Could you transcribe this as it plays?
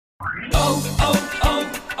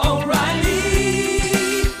O'Reilly.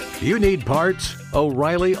 You need parts?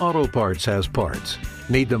 O'Reilly Auto Parts has parts.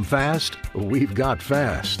 Need them fast? We've got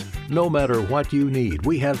fast. No matter what you need,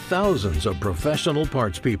 we have thousands of professional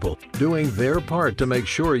parts people doing their part to make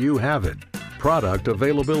sure you have it. Product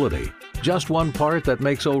availability. Just one part that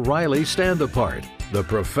makes O'Reilly stand apart. The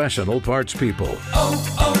professional parts people.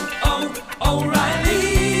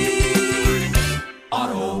 O'Reilly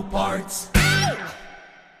Auto Parts.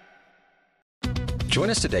 Join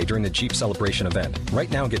us today during the Jeep Celebration event. Right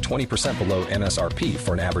now, get 20% below MSRP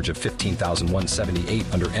for an average of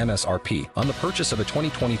 $15,178 under MSRP on the purchase of a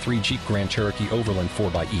 2023 Jeep Grand Cherokee Overland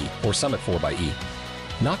 4xE or Summit 4xE.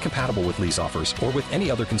 Not compatible with lease offers or with any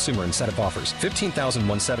other consumer incentive offers.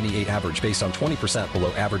 $15,178 average based on 20%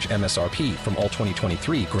 below average MSRP from all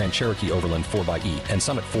 2023 Grand Cherokee Overland 4xE and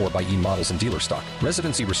Summit 4xE models in dealer stock.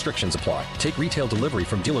 Residency restrictions apply. Take retail delivery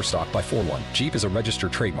from dealer stock by 4/1. Jeep is a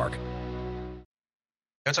registered trademark.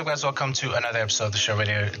 What's up, guys? Welcome to another episode of the show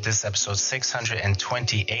radio. This is episode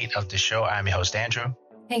 628 of the show. I'm your host, Andrew.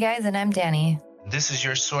 Hey, guys, and I'm Danny. This is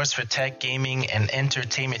your source for tech, gaming, and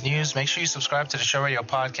entertainment news. Make sure you subscribe to the Show Radio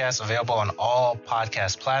podcast, available on all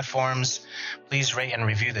podcast platforms. Please rate and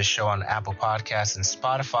review the show on Apple Podcasts and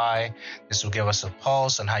Spotify. This will give us a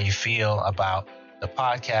pulse on how you feel about the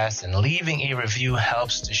podcast, and leaving a review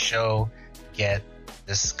helps the show get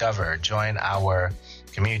discovered. Join our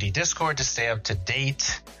community Discord to stay up to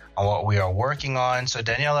date on what we are working on. So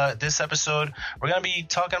Daniela, this episode, we're going to be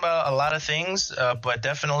talking about a lot of things, but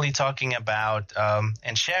definitely talking about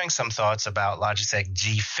and sharing some thoughts about Logitech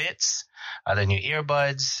G Fits, the new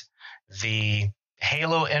earbuds, the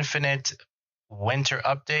Halo Infinite winter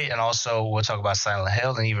update, and also we'll talk about Silent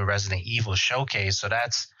Hill and even Resident Evil Showcase. So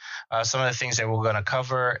that's some of the things that we're going to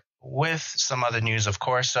cover with some other news, of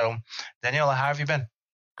course. So Daniela, how have you been?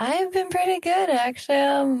 I've been pretty good, actually.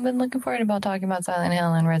 I've been looking forward about talking about Silent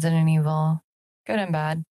Hill and Resident Evil. Good and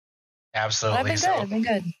bad. Absolutely. But I've been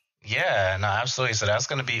good. Yeah, no, absolutely. So that's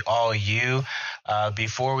going to be all you.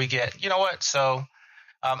 Before we get, you know what? So,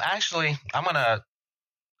 actually, I'm gonna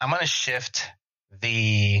shift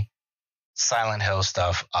the Silent Hill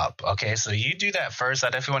stuff up. Okay, so you do that first. I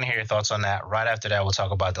definitely want to hear your thoughts on that. Right after that, we'll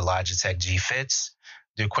talk about the Logitech G Fits.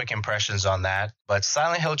 Do quick impressions on that. But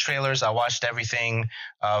Silent Hill trailers, I watched everything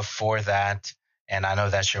for that. And I know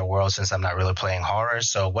that's your world since I'm not really playing horror.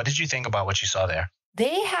 So what did you think about what you saw there?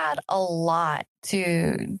 They had a lot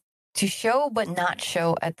to show but not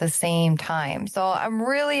show at the same time. So I'm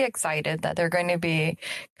really excited that they're going to be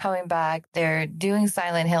coming back. They're doing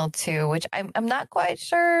Silent Hill 2, which I'm not quite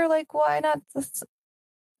sure, like, why not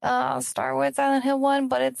start with Silent Hill 1,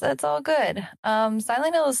 but it's all good.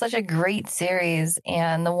 Silent Hill is such a great series,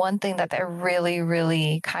 and the one thing that they really,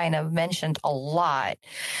 really kind of mentioned a lot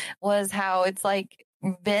was how it's like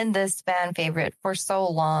been this fan favorite for so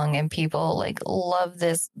long, and people like love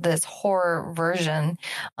this horror version.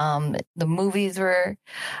 The movies were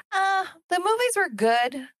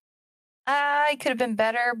good. I could have been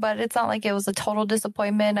better, but it's not like it was a total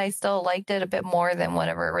disappointment. I still liked it a bit more than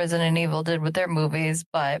whatever Resident Evil did with their movies,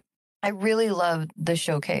 but I really loved the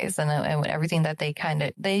showcase and everything that they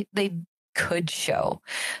they could show.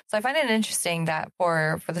 So I find it interesting that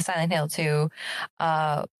for the Silent Hill 2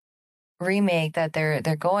 remake that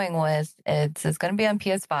they're going with, it's going to be on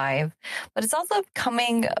PS5, but it's also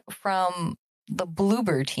coming from the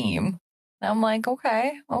Bloober team. And I'm like,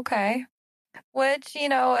 okay. Which,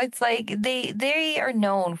 it's like they are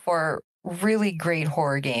known for really great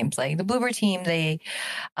horror games. Like the Bloober team, they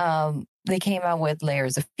came out with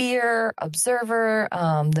Layers of Fear, Observer,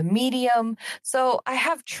 The Medium. So I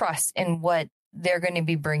have trust in what they're going to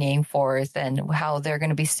be bringing forth and how they're going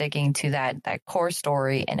to be sticking to that core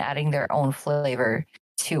story and adding their own flavor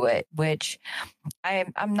to it, which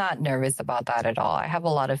I'm not nervous about that at all. I have a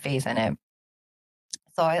lot of faith in it.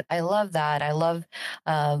 So I love that. I love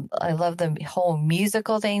the whole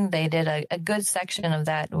musical thing. They did a good section of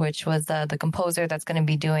that, which was the composer that's going to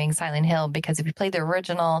be doing Silent Hill. Because if you play the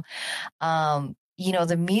original,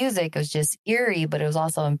 the music was just eerie, but it was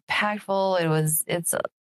also impactful.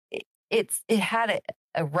 It had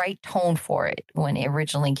a right tone for it when it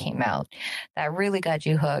originally came out. That really got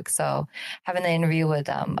you hooked. So having the interview with,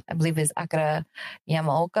 I believe it's Akira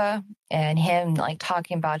Yamaoka, and him like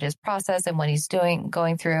talking about his process and what he's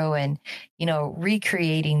going through, and,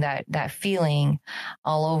 recreating that feeling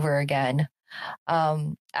all over again.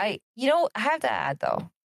 I have to add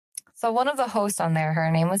though. So one of the hosts on there,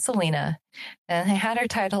 her name was Selena, and they had her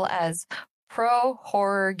title as pro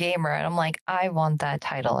horror gamer. And I'm like, I want that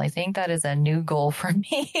title. I think that is a new goal for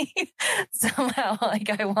me. Somehow,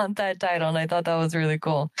 like, I want that title. And I thought that was really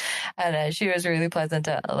cool. And she was really pleasant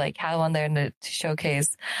to like have on there to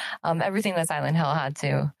showcase everything that Silent Hill had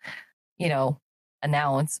to,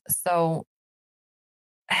 announce. So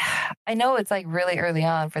I know it's like really early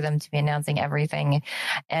on for them to be announcing everything.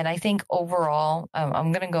 And I think overall,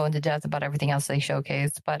 I'm going to go into depth about everything else they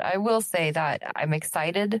showcased, but I will say that I'm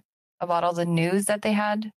excited about all the news that they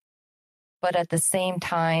had. But at the same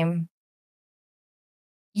time,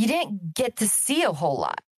 you didn't get to see a whole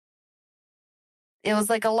lot. It was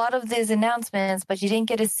like a lot of these announcements, but you didn't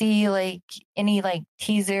get to see like any like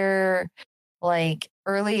teaser, like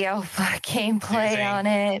early alpha gameplay on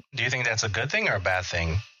it. Do you think that's a good thing or a bad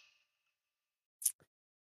thing?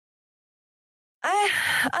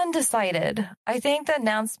 Undecided. I think the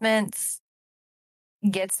announcements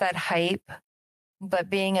gets that hype, but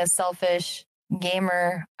being a selfish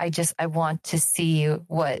gamer, I want to see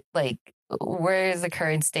what, like, where is the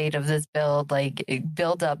current state of this build? Like,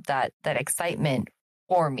 build up that excitement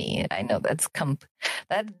for me. I know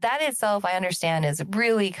that itself, I understand, is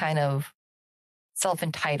really kind of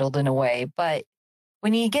self-entitled in a way, but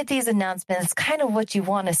when you get these announcements, it's kind of what you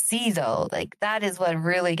want to see, though. Like, that is what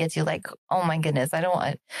really gets you like, oh my goodness, I don't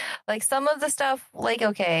want, like, some of the stuff, like,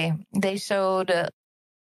 okay, they showed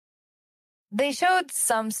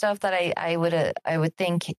some stuff that I would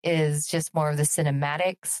think is just more of the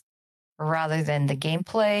cinematics rather than the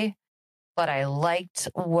gameplay. But I liked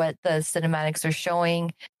what the cinematics are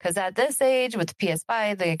showing, because at this age with the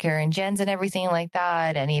PS5, the current gens and everything like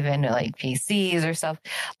that, and even like PCs or stuff,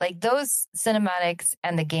 like those cinematics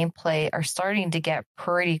and the gameplay are starting to get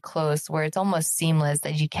pretty close where it's almost seamless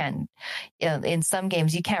that you can, in some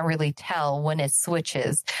games, you can't really tell when it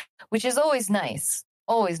switches, which is always nice.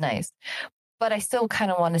 Always nice. But I still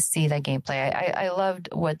kind of want to see that gameplay. I loved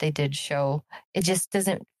what they did show. It just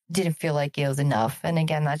didn't feel like it was enough. And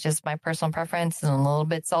again, that's just my personal preference and a little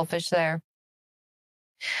bit selfish there.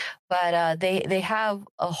 But they have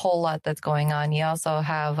a whole lot that's going on. You also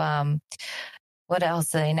have, what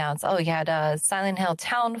else did they announce? Oh, you had Silent Hill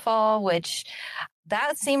Townfall, which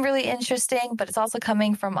that seemed really interesting, but it's also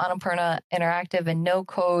coming from Annapurna Interactive and No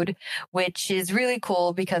Code, which is really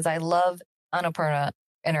cool because I love Annapurna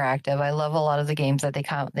Interactive. I love a lot of the games that they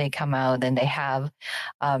come out and they have.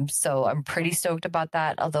 So I'm pretty stoked about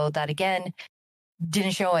that. Although that again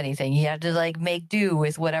didn't show anything. You had to like make do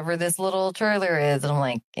with whatever this little trailer is. And I'm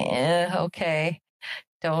like, okay.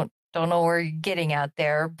 Don't know where you're getting at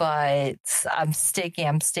there, but I'm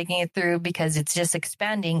sticking it through because it's just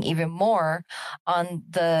expanding even more on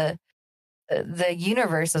the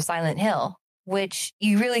universe of Silent Hill, which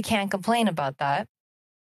you really can't complain about that.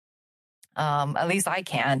 At least I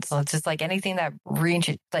can't. So it's just like anything that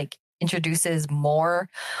introduces more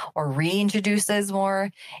or reintroduces more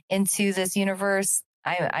into this universe,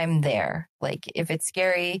 I'm there. Like, if it's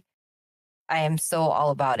scary, I am so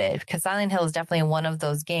all about it, because Silent Hill is definitely one of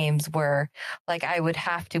those games where like I would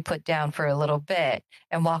have to put down for a little bit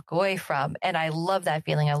and walk away from. And I love that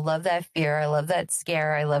feeling. I love that fear. I love that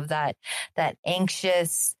scare. I love that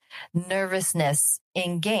anxious nervousness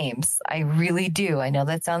in games. I really do. I know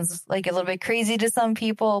that sounds like a little bit crazy to some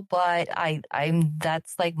people, but I'm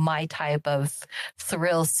that's like my type of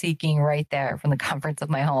thrill seeking right there from the comforts of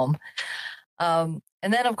my home. And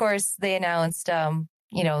then of course they announced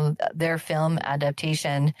their film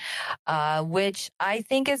adaptation, which I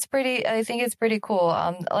think is pretty cool.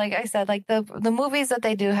 Like I said, like the movies that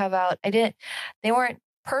they do have out, they weren't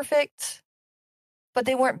perfect, but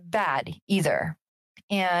they weren't bad either.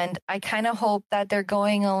 And I kind of hope that they're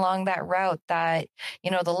going along that route that,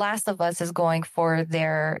 The Last of Us is going for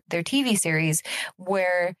their TV series,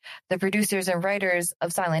 where the producers and writers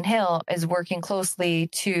of Silent Hill is working closely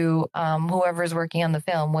to whoever's working on the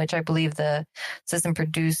film, which I believe the assistant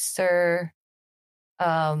producer,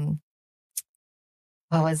 what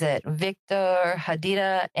was it? Victor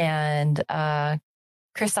Hadida and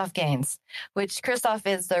Christoph Gaines, which Christoph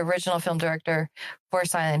is the original film director for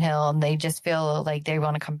Silent Hill, and they just feel like they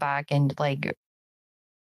want to come back and like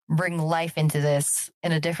bring life into this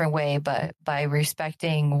in a different way, but by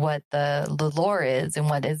respecting what the lore is and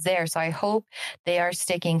what is there. So I hope they are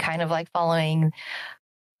sticking kind of like following,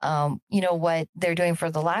 what they're doing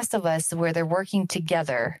for The Last of Us, where they're working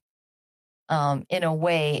together in a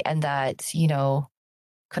way, and that,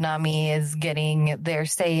 Konami is getting their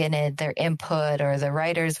say in it, their input, or the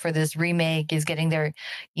writers for this remake is getting their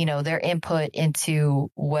input into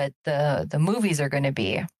what the movies are going to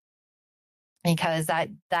be. Because that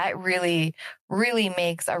really, really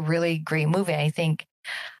makes a really great movie. I think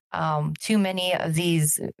too many of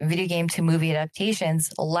these video game to movie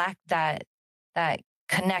adaptations lack that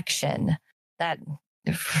connection, that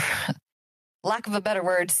lack of a better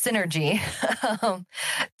word, synergy,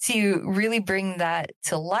 to really bring that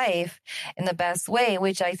to life in the best way,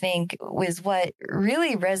 which I think was what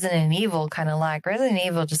really Resident Evil kind of lacked. Resident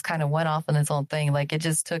Evil just kind of went off on its own thing. Like, it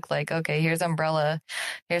just took like, okay, here's Umbrella,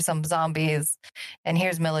 here's some zombies, and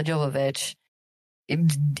here's Mila Jovovich.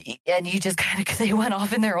 And you just kind of, they went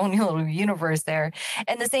off in their own little universe there.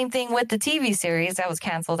 And the same thing with the TV series that was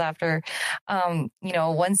canceled after,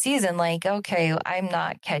 one season. Like, okay, I'm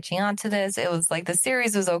not catching on to this. It was like the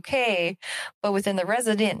series was okay, but within the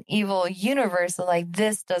Resident Evil universe, like,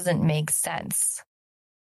 this doesn't make sense.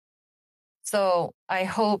 So I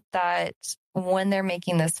hope that when they're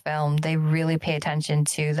making this film, they really pay attention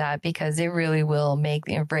to that, because it really will make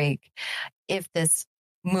or break if this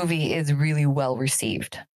movie is really well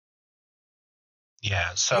received. Yeah.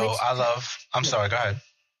 So I'm sorry, go ahead.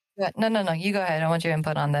 No, you go ahead. I want your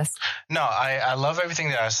input on this. No, I love everything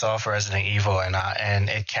that I saw for Resident Evil, and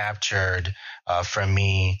it captured for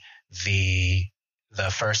me the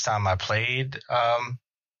first time I played. Did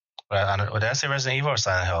I say Resident Evil or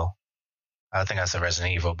Silent Hill? I think I said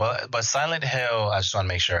Resident Evil, but Silent Hill. I just want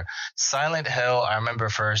to make sure. Silent Hill. I remember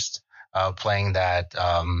first playing that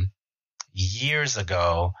years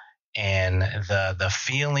ago, and the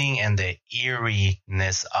feeling and the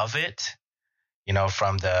eeriness of it,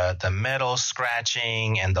 from the metal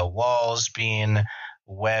scratching and the walls being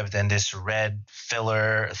webbed in this red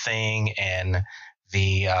filler thing, and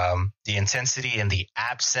the intensity and the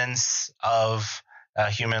absence of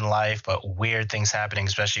human life, but weird things happening,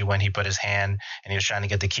 especially when he put his hand and he was trying to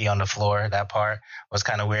get the key on the floor. That part was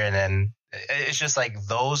kind of weird. And then it's just like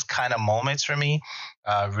those kind of moments for me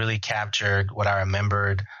really captured what I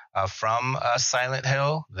remembered from Silent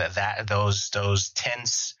Hill, those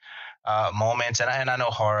tense moments. And I know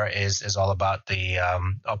horror is all about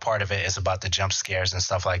a part of it is about the jump scares and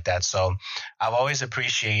stuff like that. So I've always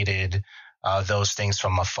appreciated those things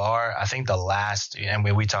from afar. I think the last, and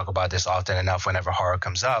we talk about this often enough whenever horror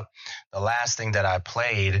comes up, the last thing that I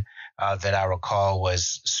played that I recall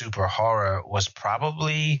was super horror was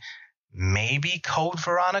probably maybe Code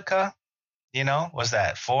Veronica. Was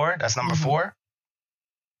that 4? That's number 4.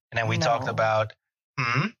 And then we talked about,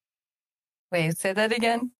 Wait, say that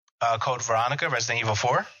again. Code Veronica, Resident Evil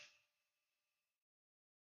 4.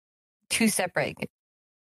 2 separate,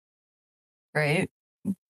 right?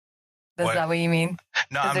 Is that what you mean?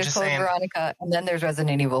 No, I'm there's just Code saying. Veronica, and then there's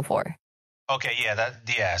Resident Evil 4. Okay,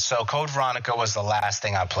 yeah. So Code Veronica was the last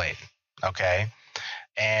thing I played. Okay,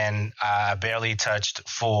 and I barely touched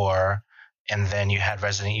 4, and then you had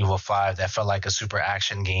Resident Evil 5 that felt like a super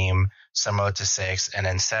action game, similar to 6, and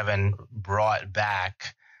then 7 brought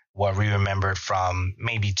back what we remembered from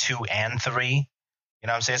maybe 2 and 3. You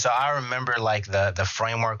know what I'm saying? So I remember like the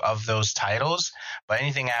framework of those titles, but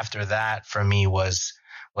anything after that for me was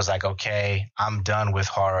like, okay, I'm done with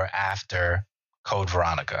horror after Code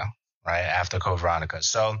Veronica, right? After Code Veronica.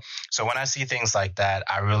 So when I see things like that,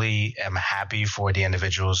 I really am happy for the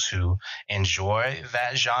individuals who enjoy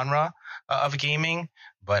that genre of gaming.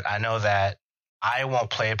 But I know that I won't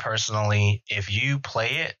play it personally. If you play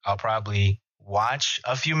it, I'll probably watch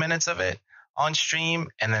a few minutes of it on stream,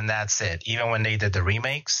 and then that's it. Even when they did the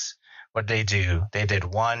remakes, what they do, they did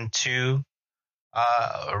 1, 2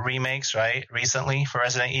 remakes, right? Recently for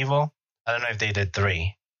Resident Evil. I don't know if they did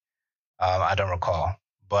 3. I don't recall,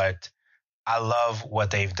 but I love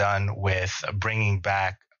what they've done with bringing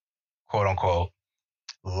back, quote unquote,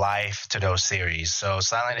 life to those series. So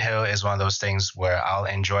Silent Hill is one of those things where I'll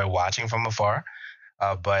enjoy watching from afar,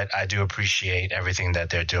 but I do appreciate everything that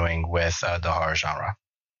they're doing with the horror genre.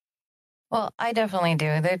 Well, I definitely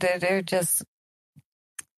do. They're just,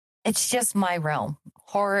 it's just my realm.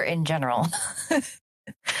 Horror in general.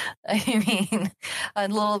 I mean, a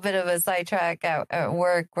little bit of a sidetrack at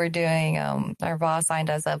work. We're doing, our boss signed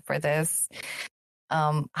us up for this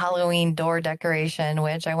Halloween door decoration,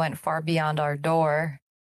 which I went far beyond our door.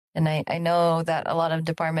 And I know that a lot of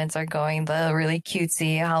departments are going the really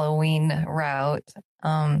cutesy Halloween route.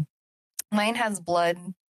 Mine has blood,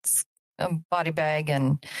 a body bag,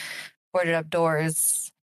 and boarded up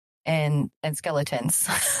doors and skeletons,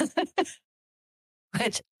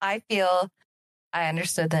 which I feel I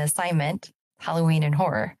understood the assignment, Halloween and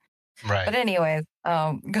horror. Right. But anyways,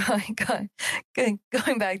 going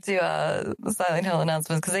back to the Silent Hill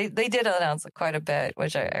announcements, because they did announce quite a bit,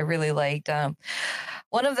 which I really liked.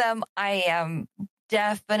 One of them I am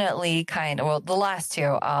definitely the last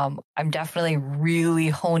 2, I'm definitely really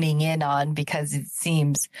honing in on because it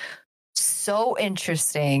seems so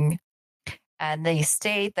interesting. And they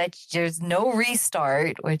state that there's no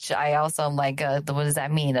restart, which I also am like, what does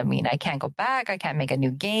that mean? I mean, I can't go back. I can't make a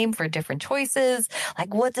new game for different choices.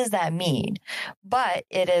 Like, what does that mean? But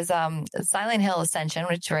it is Silent Hill Ascension,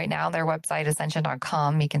 which right now their website,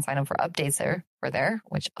 ascension.com, you can sign up for updates there,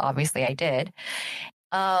 which obviously I did,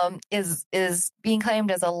 is being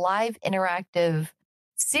claimed as a live interactive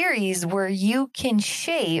series where you can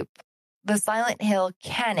shape the Silent Hill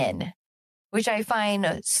canon, which I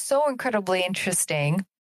find so incredibly interesting.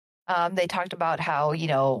 They talked about how,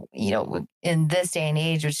 in this day and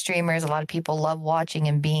age with streamers, a lot of people love watching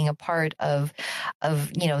and being a part of,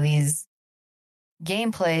 these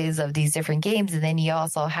gameplays of these different games. And then you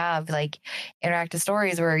also have like interactive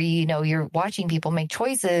stories where, you're watching people make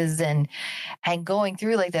choices and going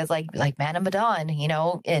through like this, like Man of Medan,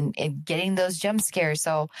 and getting those jump scares.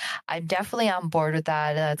 So I'm definitely on board with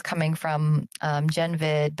that. It's coming from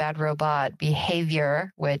Genvid, Bad Robot,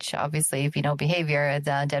 Behavior, which obviously, if you know Behavior, it's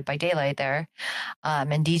Dead by Daylight there,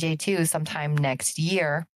 and DJ2 sometime next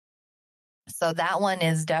year. So that one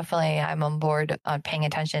is definitely, I'm on board on paying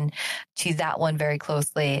attention to that one very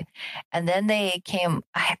closely. And then they came,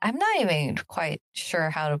 I'm not even quite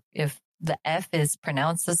sure if the F is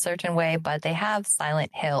pronounced a certain way, but they have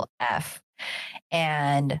Silent Hill F.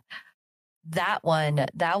 And that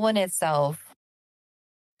one itself,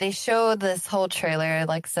 they showed this whole trailer,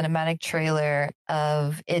 like cinematic trailer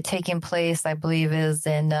of it taking place, I believe is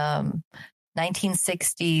in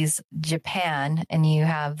 1960s Japan, and you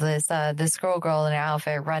have this girl in an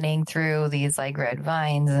outfit running through these like red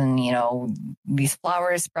vines and these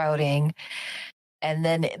flowers sprouting, and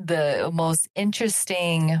then the most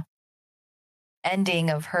interesting ending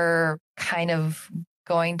of her kind of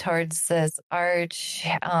going towards this arch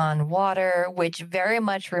on water, which very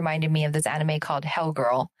much reminded me of this anime called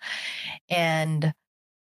Hellgirl, and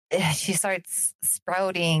she starts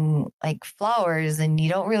sprouting like flowers and you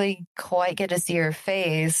don't really quite get to see her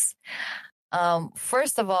face.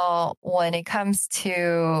 First of all, when it comes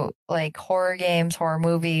to like horror games, horror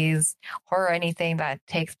movies, horror anything that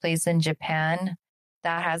takes place in Japan,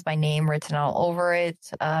 that has my name written all over it.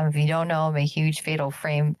 If you don't know, I'm a huge Fatal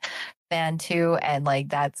Frame fan too. And like,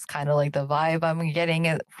 that's kind of like the vibe I'm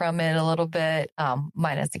getting from it a little bit,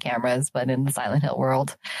 minus the cameras, but in the Silent Hill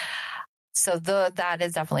world. So that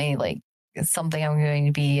is definitely like something I'm going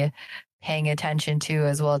to be paying attention to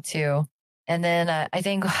as well too. And then I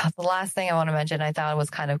think the last thing I want to mention I thought was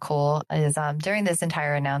kind of cool is during this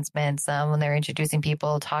entire announcement, when they're introducing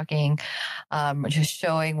people, talking, just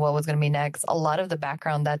showing what was going to be next, a lot of the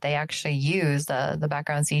background that they actually used, the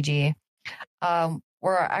background CG,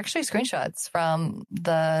 were actually screenshots from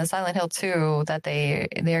the Silent Hill 2 that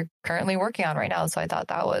they're currently working on right now. So I thought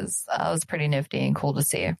that was pretty nifty and cool to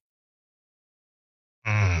see.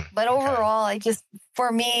 But overall,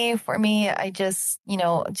 for me, I just,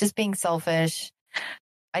 just being selfish,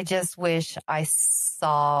 I just wish I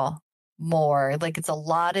saw more. Like, it's a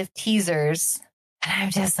lot of teasers and I'm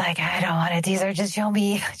just like, I don't want a teaser. Just show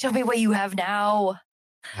me what you have now.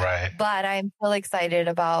 Right. But I'm still excited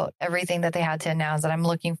about everything that they had to announce, and I'm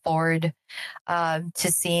looking forward to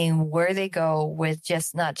seeing where they go with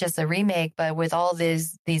not just a remake, but with all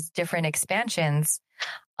these different expansions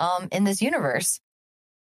in this universe.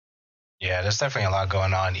 Yeah, there's definitely a lot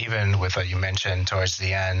going on, even with what you mentioned towards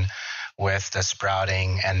the end with the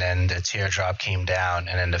sprouting and then the teardrop came down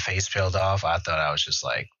and then the face peeled off. I thought I was just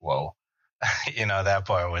like, whoa, that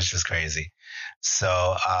part was just crazy.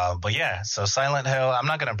 So, but yeah, so Silent Hill, I'm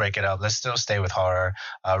not going to break it up. Let's still stay with horror.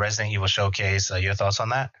 Resident Evil Showcase, your thoughts on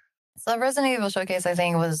that? So Resident Evil Showcase, I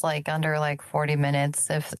think, was like under like 40 minutes,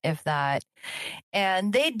 if that.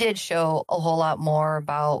 And they did show a whole lot more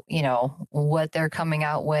about, what they're coming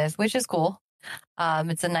out with, which is cool.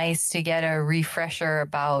 It's nice to get a refresher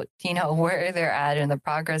about, where they're at in the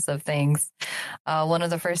progress of things. One of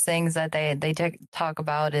the first things that they talk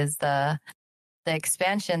about is the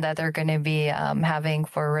expansion that they're going to be having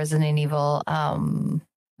for Resident Evil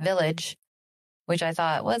Village, which I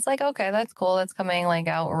thought was like, okay, that's cool. That's coming like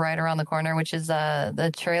out right around the corner, which is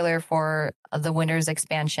the trailer for the Winter's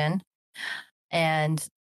expansion. And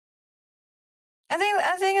I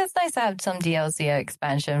think it's nice to have some DLC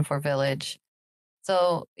expansion for Village.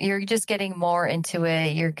 So you're just getting more into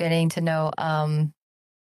it. You're getting to know, oh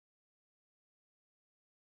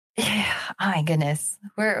my goodness.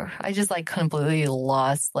 I just like completely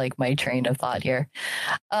lost like my train of thought here.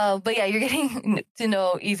 But yeah, you're getting to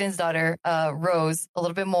know Ethan's daughter, Rose, a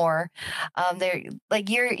little bit more. They're like,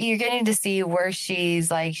 you're getting to see where she's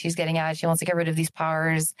getting at. She wants to get rid of these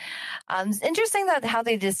powers. It's interesting that how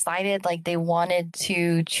they decided like they wanted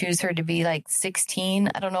to choose her to be like 16.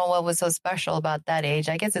 I don't know what was so special about that age.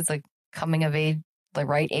 I guess it's like coming of age, the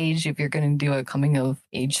right age if you're going to do a coming of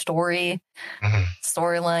age storyline,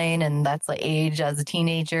 and that's the age as a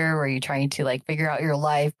teenager where you're trying to like figure out your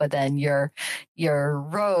life, but then your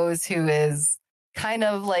Rose, who is kind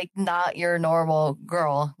of like not your normal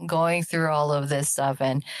girl, going through all of this stuff,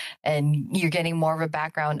 and you're getting more of a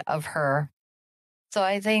background of her. So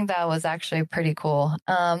I think that was actually pretty cool.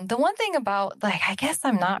 The one thing about, like, I guess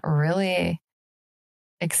I'm not really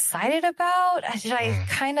excited about, I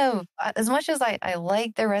kind of, as much as I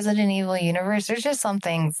like the Resident Evil universe, there's just some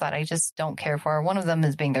things that I just don't care for. One of them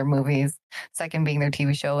is being their movies, second being their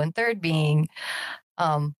TV show, and third being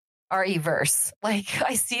RE-verse. Like,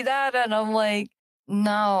 I see that and I'm like,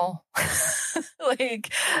 no.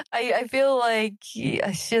 Like, I feel like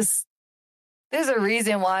it's just, there's a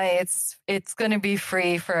reason why it's going to be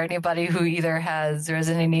free for anybody who either has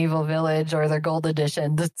Resident Evil Village or their Gold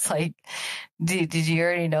Edition. It's like, did you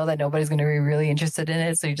already know that nobody's going to be really interested in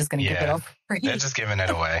it? So you're just going to give it up free? They're just giving it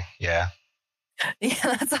away. Yeah. Yeah,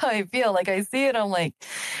 that's how I feel. Like, I see it, I'm like,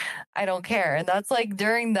 I don't care. And that's like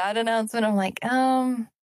during that announcement, I'm like, you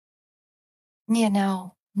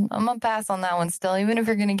know, I'm going to pass on that one still, even if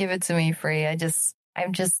you're going to give it to me free.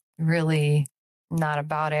 I'm just really not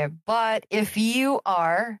about it. But if you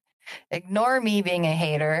are, ignore me being a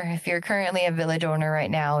hater. If you're currently a Village owner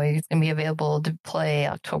right now, it's going to be available to play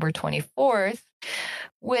October 24th,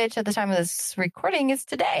 which at the time of this recording is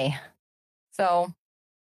today. So,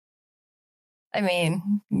 I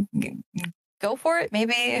mean, go for it.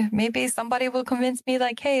 Maybe somebody will convince me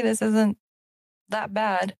like, hey, this isn't that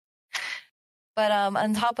bad. But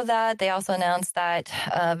on top of that, they also announced that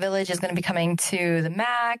Village is going to be coming to the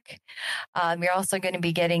Mac. We're also going to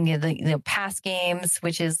be getting the past games,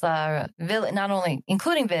 which is not only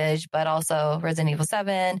including Village, but also Resident Evil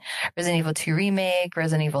 7, Resident Evil 2 Remake,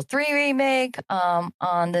 Resident Evil 3 Remake on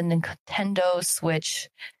the Nintendo Switch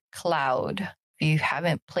Cloud. If you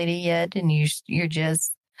haven't played it yet and you're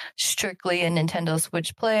just strictly a Nintendo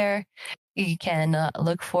Switch player, you can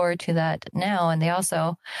look forward to that now. And they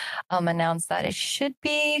also announced that it should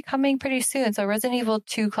be coming pretty soon. So Resident Evil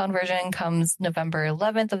 2 clone version comes November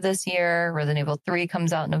 11th of this year. Resident Evil 3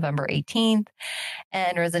 comes out November 18th.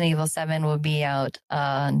 And Resident Evil 7 will be out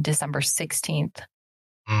December 16th.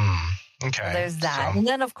 Okay. So there's that. So. And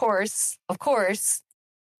then, of course,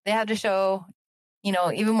 they have to show,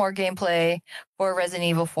 even more gameplay for Resident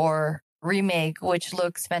Evil 4 Remake, which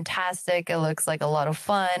looks fantastic. It looks like a lot of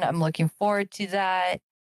fun. I'm looking forward to that.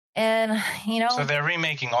 And, So they're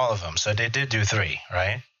remaking all of them. So they did do 3,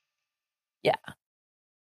 right? Yeah.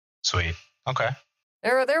 Sweet. Okay.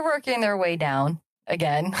 They're working their way down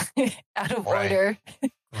again, out of order.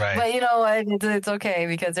 Right. But you know what? It's okay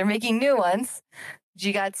because they're making new ones.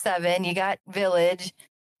 You got 7, you got Village,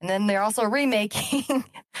 and then they're also remaking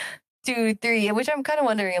 2, 3, which I'm kind of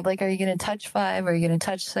wondering, like, are you going to touch 5? Are you going to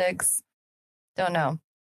touch 6? Don't know.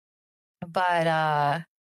 But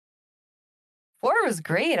 4 was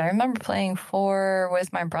great. I remember playing 4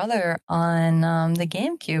 with my brother on the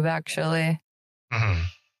GameCube, actually. Mm-hmm.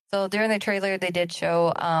 So during the trailer, they did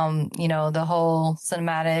show, the whole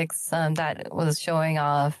cinematics that was showing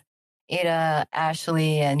off Ada,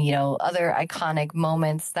 Ashley, and, other iconic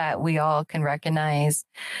moments that we all can recognize.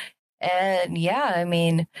 And yeah, I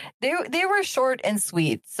mean, they were short and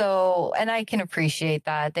sweet. So, and I can appreciate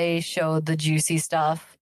that. They showed the juicy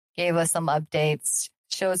stuff, gave us some updates,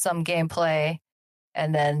 showed some gameplay,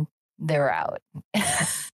 and then they were out.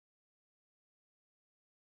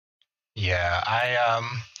 Yeah,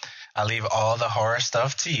 I leave all the horror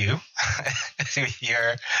stuff to you.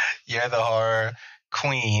 You're the horror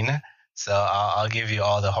queen, so I'll give you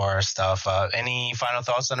all the horror stuff. Any final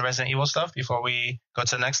thoughts on the Resident Evil stuff before we go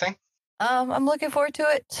to the next thing? I'm looking forward to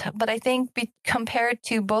it, but I think compared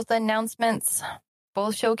to both the announcements,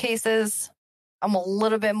 both showcases, I'm a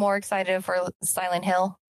little bit more excited for Silent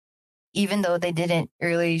Hill, even though they didn't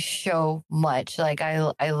really show much. Like,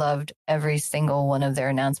 I loved every single one of their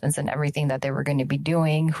announcements and everything that they were going to be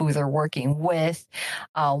doing, who they're working with,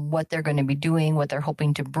 what they're going to be doing, what they're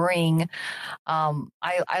hoping to bring.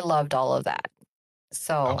 I loved all of that.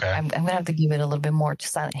 So okay. I'm going to have to give it a little bit more to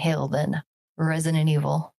Silent Hill than Resident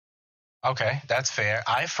Evil. Okay, that's fair.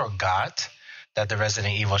 I forgot that the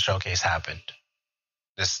Resident Evil showcase happened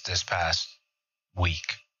this past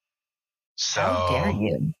week. So how dare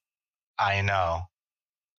you? I know.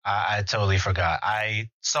 I totally forgot.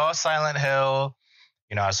 I saw Silent Hill.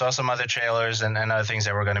 I saw some other trailers and other things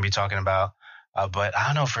that we're going to be talking about. But I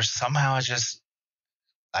don't know, somehow I just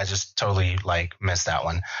totally missed that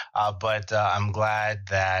one. But I'm glad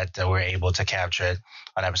that we're able to capture it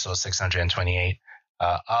on episode 628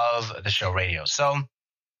 of the show radio. So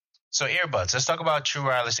So earbuds. Let's talk about true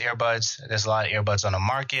wireless earbuds. There's a lot of earbuds on the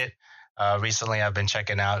market. Recently, I've been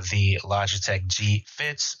checking out the Logitech G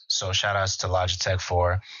Fits. So shout outs to Logitech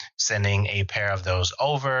for sending a pair of those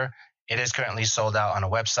over. It is currently sold out on a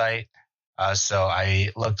website. So I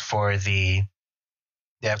looked for they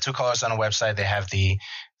have two colors on the website. They have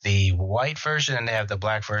the white version and they have the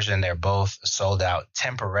black version. They're both sold out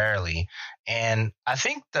temporarily. And I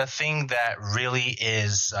think the thing that really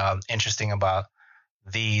is interesting about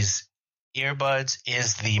these earbuds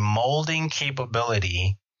is the molding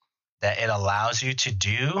capability that it allows you to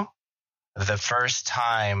do the first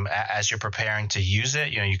time as you're preparing to use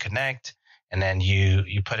it. You connect and then you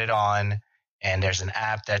put it on, and there's an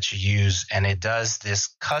app that you use, and it does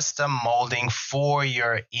this custom molding for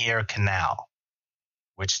your ear canal,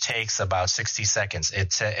 which takes about 60 seconds.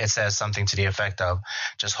 It says something to the effect of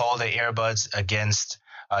just hold the earbuds against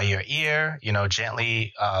your ear,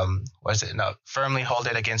 gently, firmly hold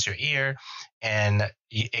it against your ear, and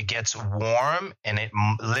it gets warm, and it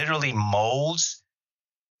literally molds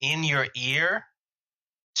in your ear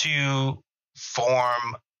to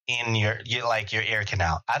form in your ear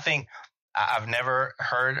canal. I think I've never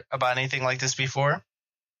heard about anything like this before.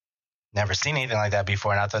 Never seen anything like that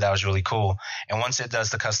before, and I thought that was really cool. And once it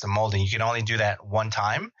does the custom molding, you can only do that one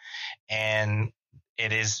time, and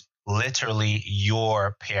it is literally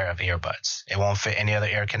your pair of earbuds. It won't fit any other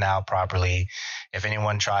ear canal properly. If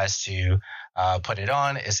anyone tries to put it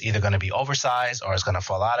on, it's either going to be oversized or it's going to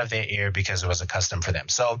fall out of their ear because it was a custom for them.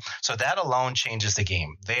 So that alone changes the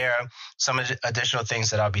game. There are some additional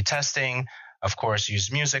things that I'll be testing. Of course,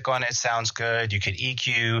 use music on it. Sounds good. You could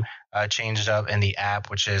EQ, change it up in the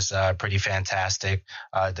app, which is pretty fantastic.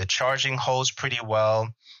 The charging holds pretty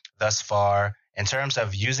well thus far. In terms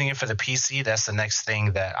of using it for the PC, that's the next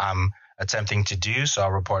thing that I'm attempting to do. So I'll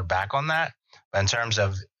report back on that. But in terms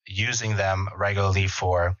of using them regularly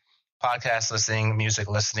for podcast listening, music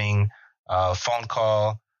listening, phone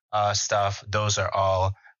call stuff, those are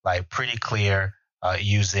all like pretty clear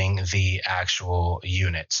using the actual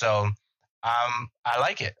unit. So I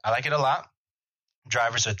like it. I like it a lot.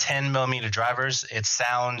 Drivers are 10 millimeter drivers. It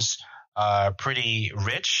sounds pretty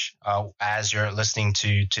rich as you're listening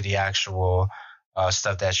to the actual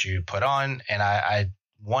stuff that you put on. And I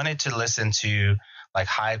wanted to listen to like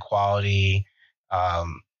high quality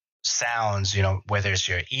sounds, whether it's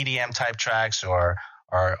your EDM type tracks or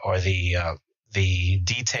the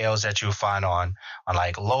details that you find on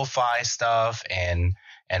like lo-fi stuff and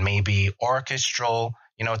maybe orchestral,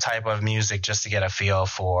 type of music, just to get a feel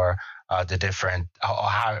for the different,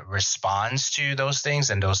 how it responds to those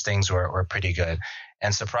things. And those things were pretty good.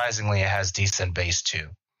 And surprisingly, it has decent bass too.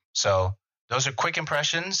 So those are quick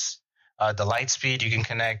impressions. The light speed, you can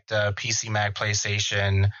connect PC, Mac,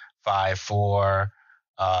 PlayStation 5, 4,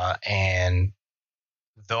 and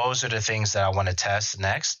those are the things that I want to test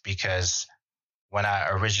next, because when I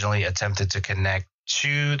originally attempted to connect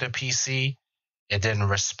to the PC, it didn't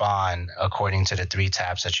respond according to the 3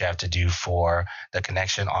 taps that you have to do for the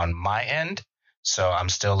connection on my end. So I'm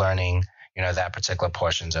still learning, that particular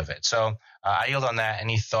portions of it. So I yield on that.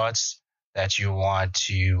 Any thoughts that you want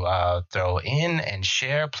to throw in and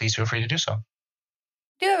share, please feel free to do so. I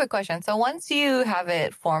do have a question. So once you have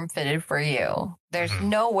it form fitted for you, there's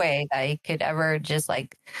no way that it could ever just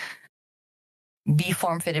like be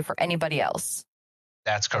form fitted for anybody else.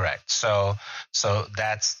 That's correct. So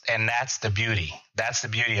that's the beauty. That's the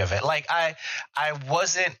beauty of it. Like I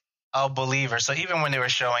wasn't a believer. So even when they were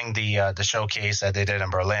showing the showcase that they did in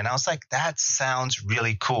Berlin, I was like, that sounds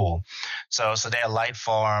really cool. So their light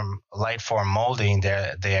form molding,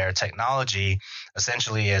 their technology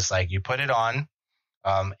essentially is like you put it on,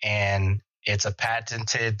 and it's a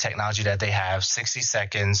patented technology that they have. 60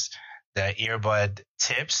 seconds, the earbud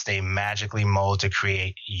tips, they magically mold to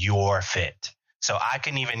create your fit. So I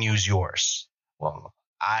can even use yours. Well,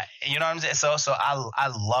 you know what I'm saying? So I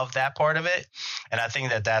love that part of it. And I think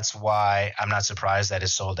that that's why I'm not surprised that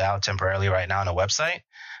it's sold out temporarily right now on the website,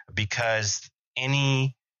 because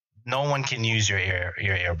no one can use your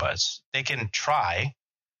earbuds. They can try,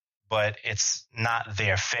 but it's not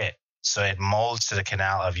their fit. So it molds to the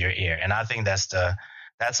canal of your ear. And I think that's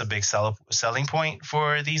a big selling point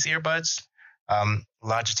for these earbuds.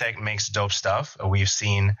 Logitech makes dope stuff. We've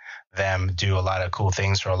seen them do a lot of cool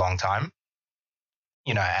things for a long time,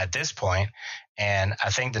 at this point. And I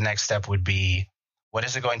think the next step would be, what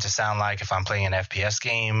is it going to sound like if I'm playing an FPS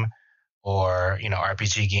game or,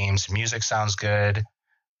 RPG games? Music sounds good.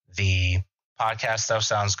 The podcast stuff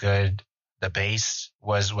sounds good. The bass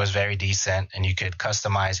was very decent, and you could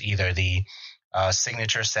customize either the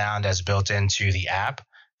signature sound that's built into the app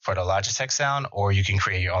for the Logitech sound, or you can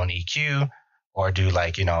create your own EQ. or do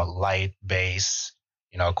like, light, bass,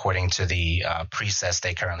 according to the presets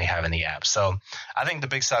they currently have in the app. So I think the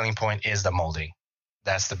big selling point is the molding.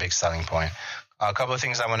 That's the big selling point. A couple of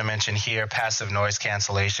things I want to mention here. Passive noise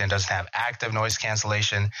cancellation doesn't have active noise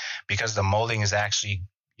cancellation because the molding is actually,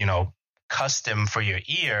 custom for your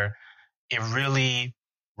ear. It really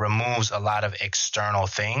removes a lot of external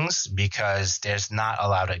things because there's not a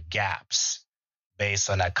lot of gaps based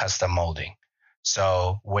on that custom molding.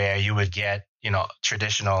 So where you would get,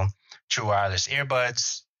 traditional true wireless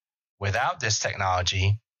earbuds without this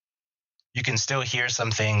technology, you can still hear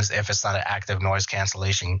some things if it's not an active noise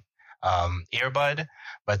cancellation earbud,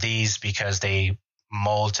 but these, because they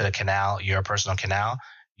mold to the canal, your personal canal,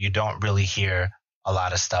 you don't really hear a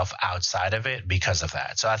lot of stuff outside of it because of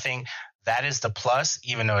that. So I think that is the plus,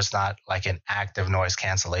 even though it's not like an active noise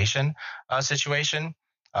cancellation situation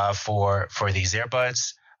for these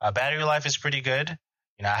earbuds. Battery life is pretty good.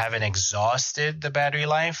 I haven't exhausted the battery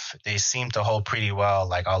life. They seem to hold pretty well.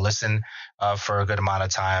 Like I'll listen for a good amount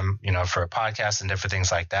of time, for podcasts and different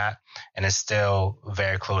things like that. And it's still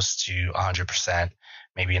very close to 100%,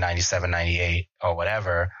 maybe 97, 98 or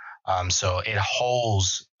whatever. So it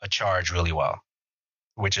holds a charge really well,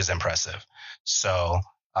 which is impressive. So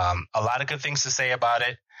a lot of good things to say about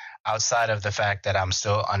it outside of the fact that I'm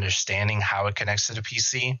still understanding how it connects to the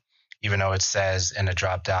PC. Even though it says in the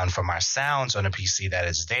drop down for my sounds on the PC that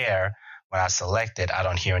it's there, when I select it, I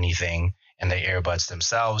don't hear anything in the earbuds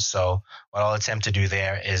themselves. So what I'll attempt to do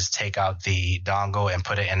there is take out the dongle and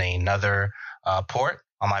put it in another port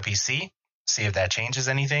on my PC, see if that changes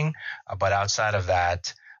anything. But outside of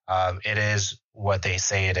that, it is what they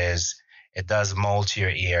say it is. It does mold to your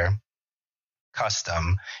ear,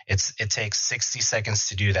 custom. It takes 60 seconds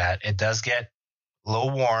to do that. It does get a little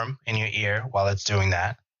warm in your ear while it's doing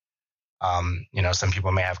that. Some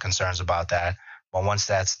people may have concerns about that, but once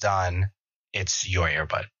that's done, it's your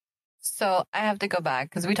earbud. So I have to go back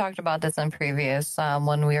because we talked about this in previous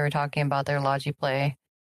when we were talking about their Logitech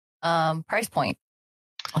price point.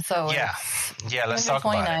 So yeah, let's talk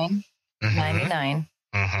about it. $229.99.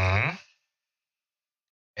 Mm-hmm.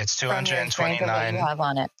 It's $229. What you have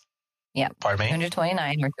on it? Yeah, pardon me.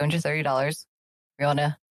 $229 or $230. You're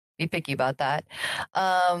gonna be picky about that.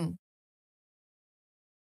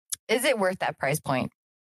 Is it worth that price point?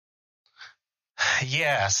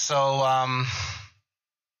 Yeah. So,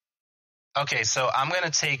 okay. So I'm going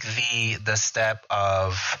to take the step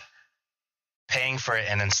of paying for it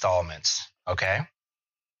in installments. Okay.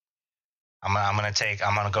 I'm going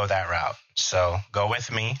to go that route. So go with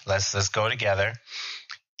me. Let's go together.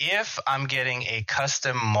 If I'm getting a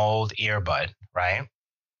custom mold earbud, right,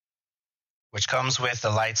 which comes with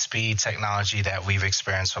the Lightspeed technology that we've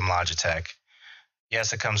experienced from Logitech.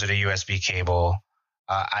 Yes, it comes with a USB cable.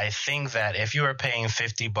 I think that if you are paying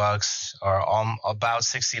 $50 or about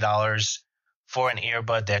 $60 for an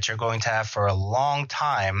earbud that you're going to have for a long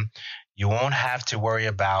time, you won't have to worry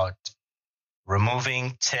about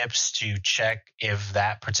removing tips to check if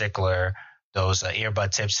those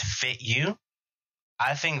earbud tips fit you.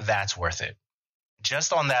 I think that's worth it.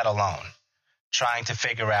 Just on that alone, trying to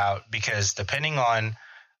figure out, because depending on,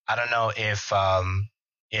 I don't know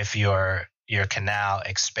if your canal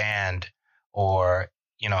expand or,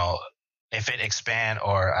 if it expand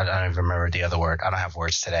or I don't even remember the other word. I don't have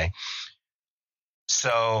words today.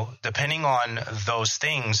 So depending on those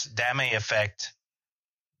things, that may affect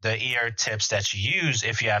the ear tips that you use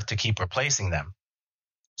if you have to keep replacing them.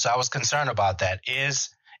 So I was concerned about that. Is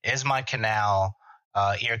my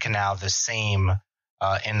ear canal the same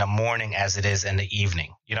in the morning as it is in the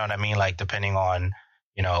evening? You know what I mean? Like depending on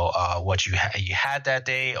what you had that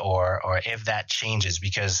day, or if that changes,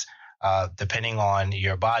 because depending on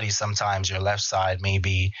your body, sometimes your left side may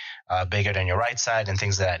be bigger than your right side and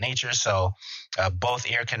things of that nature. So both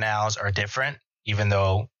ear canals are different, even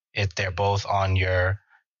though they're both on your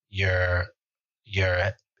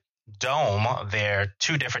dome. They're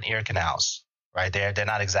two different ear canals, right? They're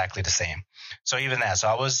not exactly the same. So even that. So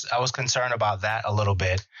I was concerned about that a little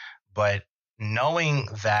bit, but knowing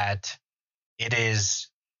that it is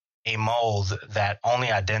a mold that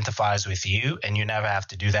only identifies with you and you never have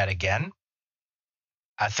to do that again,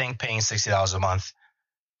 I think paying $60 a month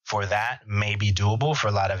for that may be doable for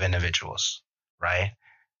a lot of individuals, right?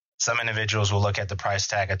 Some individuals will look at the price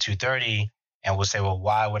tag at $230 and will say, well,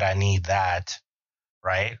 why would I need that,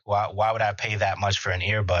 right? Why would I pay that much for an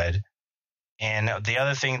earbud? And the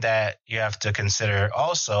other thing that you have to consider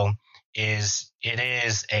also is it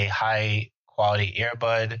is a high quality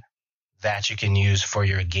earbud that you can use for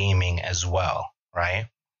your gaming as well, right?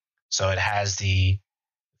 So it has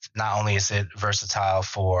not only is it versatile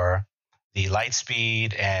for the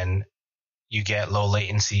Lightspeed and, you get low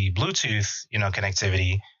latency Bluetooth,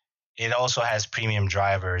 connectivity, it also has premium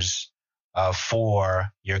drivers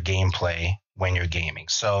for your gameplay when you're gaming.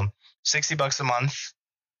 So $60 a month,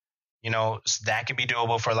 that could be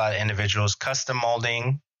doable for a lot of individuals. Custom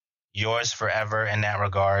molding, yours forever in that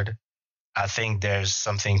regard. I think there's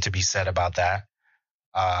something to be said about that.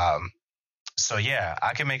 So yeah,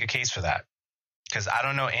 I can make a case for that because I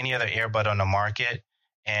don't know any other earbud on the market,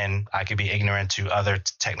 and I could be ignorant to other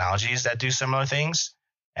technologies that do similar things.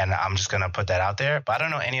 And I'm just going to put that out there. But I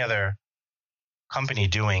don't know any other company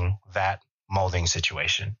doing that molding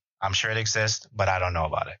situation. I'm sure it exists, but I don't know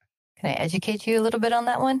about it. Can I educate you a little bit on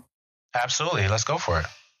that one? Absolutely. Let's go for it.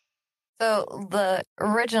 So the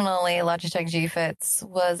originally Logitech G Fits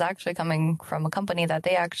was actually coming from a company that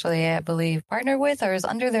they actually, I believe, partnered with or is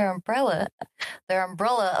under their umbrella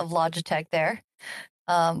of Logitech there.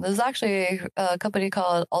 There's actually a company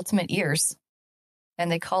called Ultimate Ears,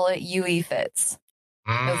 and they call it UE Fits.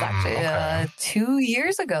 It was actually 2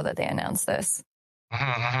 years ago that they announced this.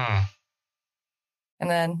 Mm-hmm. And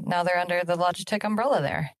then now they're under the Logitech umbrella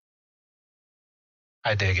there.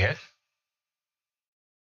 I dig it.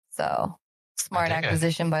 So, smart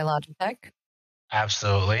acquisition by Logitech.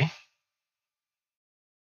 Absolutely.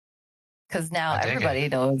 Because now everybody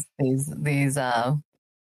knows these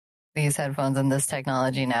headphones and this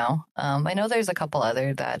technology now. I know there's a couple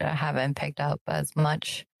other that I haven't picked up as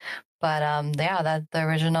much. But that the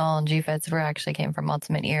original G Fits actually came from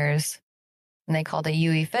Ultimate Ears. And they called it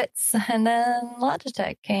UE Fits. And then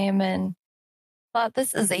Logitech came and thought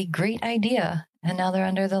this is a great idea. And now they're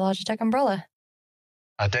under the Logitech umbrella.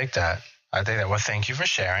 I dig that. Well, thank you for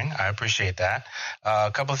sharing. I appreciate that. A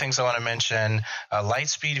couple of things I want to mention. Light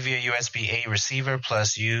speed via USB-A receiver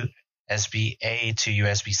plus USB-A to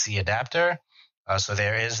USB-C adapter. So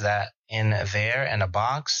there is that in there in a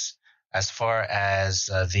box. As far as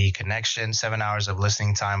the connection, 7 hours of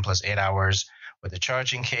listening time plus 8 hours with the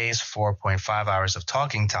charging case, 4.5 hours of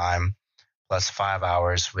talking time plus 5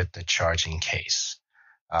 hours with the charging case.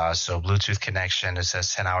 So Bluetooth connection, it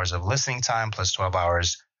says 10 hours of listening time plus 12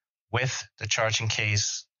 hours with the charging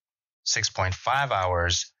case, 6.5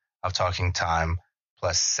 hours of talking time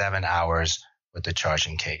plus 7 hours with the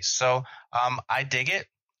charging case. So I dig it.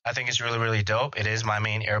 I think it's really, really dope. It is my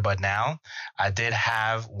main earbud now. I did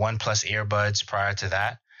have OnePlus earbuds prior to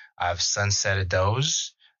that. I've sunsetted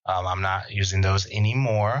those. I'm not using those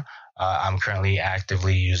anymore. I'm currently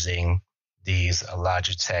actively using these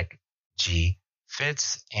Logitech G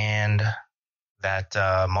Fits and that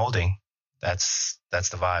molding. That's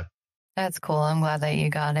the vibe. That's cool. I'm glad that you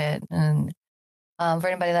got it. And for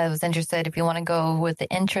anybody that was interested, if you want to go with the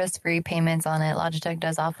interest-free payments on it, Logitech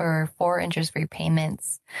does offer 4 interest-free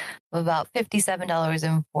payments of about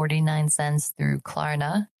 $57.49 through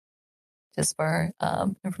Klarna. Just for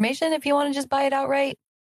information, if you want to just buy it outright,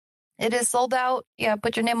 it is sold out. Yeah,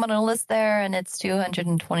 put your name on a list there, and it's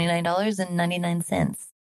 $229.99.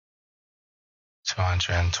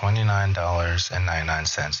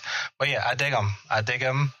 $229.99. But yeah, I dig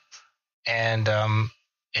them. And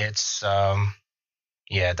it's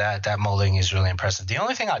that molding is really impressive. The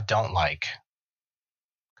only thing I don't like,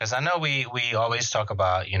 because I know we always talk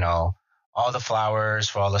about, all the flowers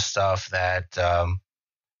for all the stuff that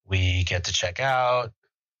we get to check out.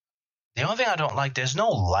 The only thing I don't like, there's no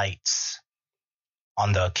lights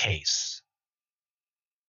on the case.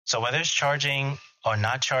 So whether it's charging or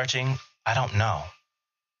not charging, I don't know.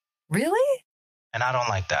 Really? And I don't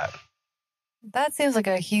like that. That seems like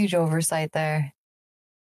a huge oversight there.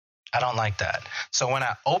 I don't like that. So when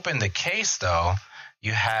I open the case, though,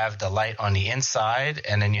 you have the light on the inside,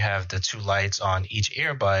 and then you have the 2 lights on each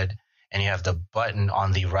earbud, and you have the button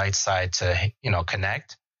on the right side to,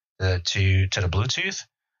 connect to the Bluetooth.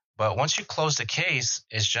 But once you close the case,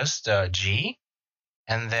 it's just a G,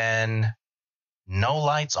 and then no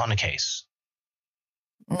lights on the case.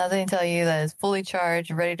 Nothing to tell you that it's fully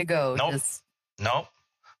charged, ready to go. Nope.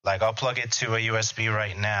 Like, I'll plug it to a USB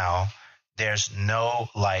right now. There's no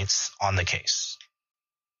lights on the case.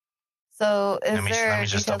 So let me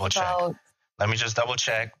just double check. Let me just double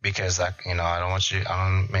check because I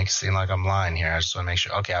don't make it seem like I'm lying here. I just want to make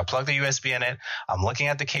sure. Okay, I plugged the USB in it. I'm looking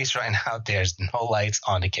at the case right now. There's no lights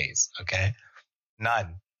on the case. Okay,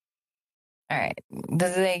 none. All right.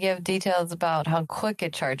 Does they give details about how quick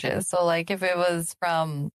it charges? So, like, if it was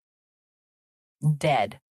from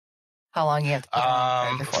dead, how long you have to put it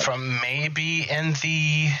on the charger for? From maybe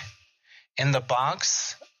in the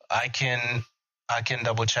box, I can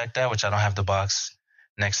double check that, which I don't have the box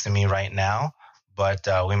next to me right now, but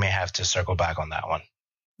we may have to circle back on that one.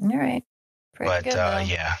 All right. Pretty good,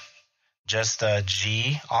 yeah, just a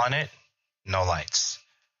G on it, no lights.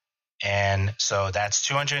 And so that's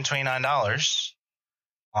 $229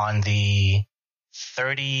 on the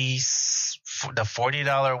 $40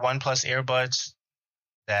 OnePlus earbuds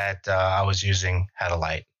that I was using had a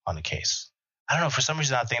light on the case. I don't know. For some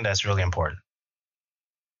reason, I think that's really important.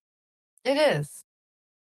 It is.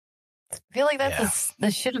 I feel like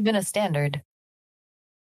that should have been a standard.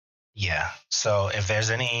 Yeah. So if there's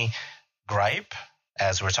any gripe,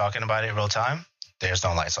 as we're talking about it real time, there's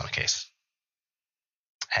no lights on the case.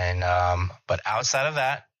 And but outside of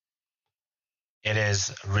that, it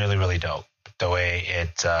is really, really dope the way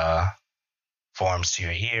it forms to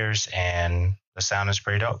your ears, and the sound is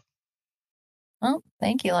pretty dope. Well,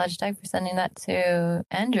 thank you, Logitech, for sending that to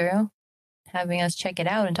Andrew, having us check it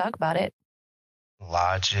out and talk about it.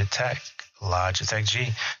 Logitech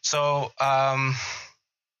G. So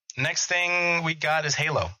next thing we got is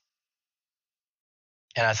Halo.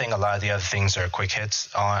 And I think a lot of the other things are quick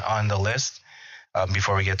hits on the list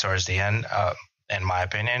before we get towards the end. In my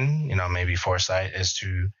opinion, maybe foresight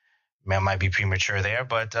might be premature there,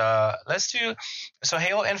 but let's do. So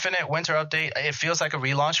Halo Infinite Winter Update, it feels like a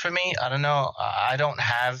relaunch for me. I don't know. I don't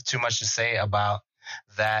have too much to say about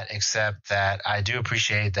that, except that I do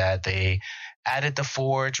appreciate that they added the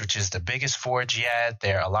Forge, which is the biggest Forge yet.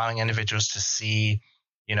 They're allowing individuals to see,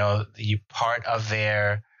 the part of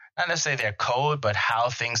their, not necessarily their code, but how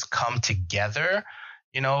things come together,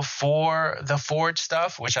 for the Forge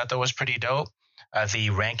stuff, which I thought was pretty dope. The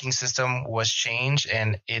ranking system was changed,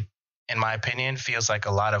 and it, in my opinion, feels like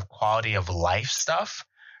a lot of quality of life stuff,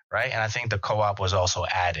 right? And I think the co-op was also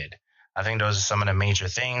added. I think those are some of the major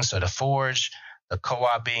things. So the Forge, the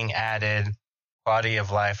co-op being added, quality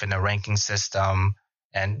of life in the ranking system.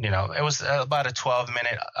 And, it was about a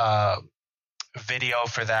 12-minute video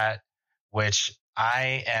for that, which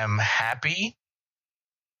I am happy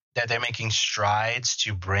that they're making strides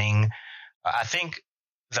to bring. I think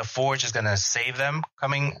the Forge is going to save them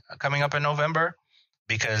coming up in November,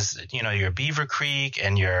 because, your Beaver Creek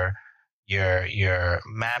and your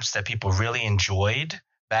maps that people really enjoyed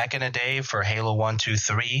back in the day for Halo 1, 2,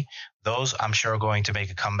 3, those I'm sure are going to make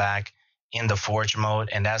a comeback in the Forge mode,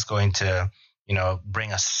 and that's going to,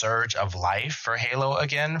 bring a surge of life for Halo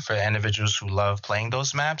again for individuals who love playing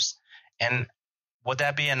those maps. And would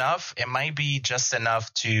that be enough? It might be just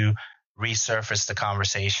enough to resurface the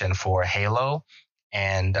conversation for Halo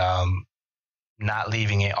and not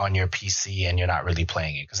leaving it on your PC and you're not really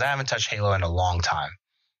playing it. Because I haven't touched Halo in a long time.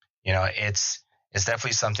 It's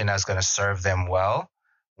definitely something that's going to serve them well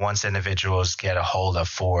once individuals get a hold of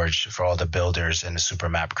Forge for all the builders and the super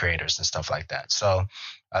map creators and stuff like that. So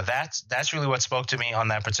that's really what spoke to me on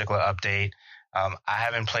that particular update. I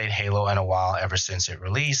haven't played Halo in a while, ever since it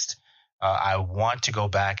released. I want to go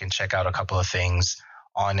back and check out a couple of things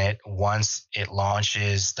on it once it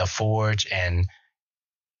launches the Forge, and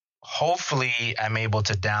hopefully I'm able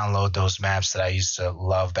to download those maps that I used to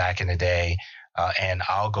love back in the day, and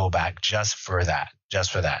I'll go back just for that.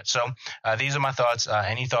 So these are my thoughts.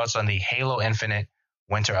 Any thoughts on the Halo Infinite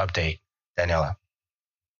Winter Update, Daniela?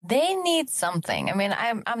 They need something. I mean,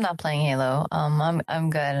 I'm not playing Halo. I'm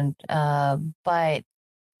good. But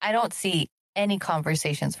I don't see any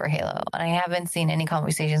conversations for Halo. And I haven't seen any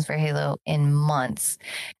conversations for Halo in months.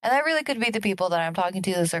 And that really could be the people that I'm talking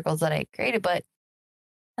to, the circles that I created. But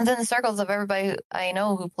and then the circles of everybody I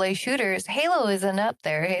know who play shooters, Halo isn't up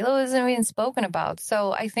there. Halo isn't even spoken about.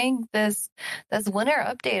 So I think this winter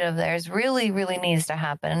update of theirs really, really needs to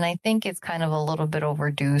happen. And I think it's kind of a little bit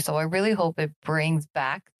overdue. So I really hope it brings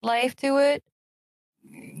back life to it.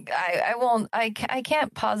 I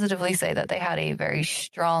can't positively say that they had a very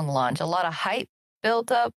strong launch. A lot of hype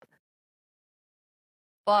built up.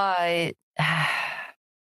 But I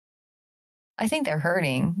think they're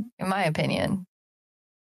hurting, in my opinion.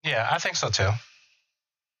 Yeah, I think so too.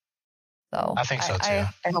 So I think so too.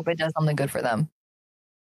 I hope it does something good for them.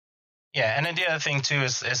 Yeah, and then the other thing too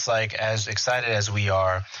is it's like, as excited as we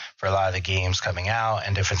are for a lot of the games coming out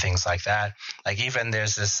and different things like that. Like even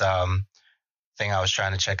there's this thing I was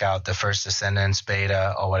trying to check out, the First Descendants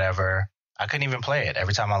beta or whatever. I couldn't even play it.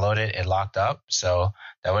 Every time I loaded it, it locked up. So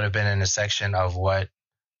that would have been in the section of what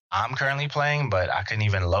I'm currently playing, but I couldn't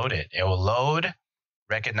even load it. It will load,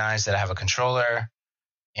 recognize that I have a controller,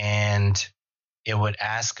 and it would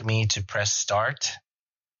ask me to press start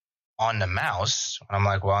on the mouse. And I'm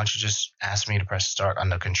like, well, why don't you just ask me to press start on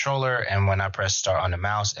the controller? And when I press start on the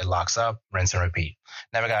mouse, it locks up, rinse and repeat.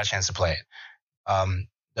 Never got a chance to play it.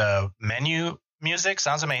 The menu music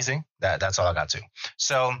sounds amazing. That's all I got to.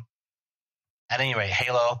 So at any rate,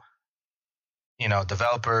 Halo,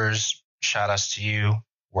 developers, shout outs to you,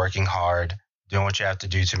 working hard, doing what you have to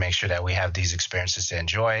do to make sure that we have these experiences to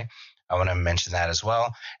enjoy. I want to mention that as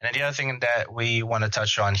well. And then the other thing that we want to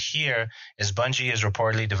touch on here is Bungie is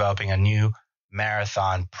reportedly developing a new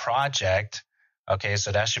marathon project. Okay,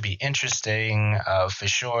 so that should be interesting for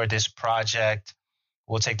sure. This project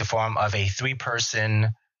will take the form of a 3-person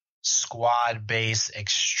squad-based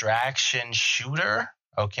extraction shooter.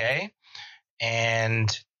 Okay, and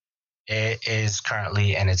it is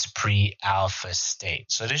currently in its pre-alpha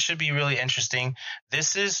state. So this should be really interesting.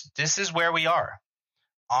 This is where we are.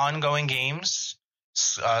 Ongoing games,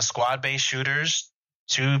 squad-based shooters,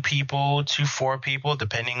 2 people to 4 people,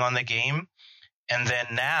 depending on the game. And then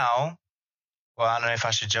now, well, I don't know if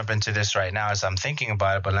I should jump into this right now as I'm thinking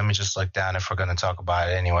about it, but let me just look down if we're going to talk about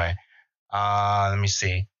it anyway. Let me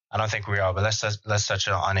see. I don't think we are, but let's touch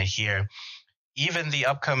on it here. Even the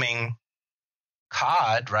upcoming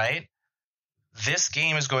COD, right? This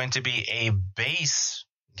game is going to be a base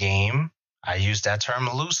game. I use that term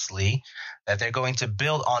loosely, that they're going to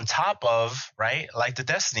build on top of, right? Like the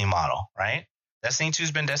Destiny model, right? Destiny 2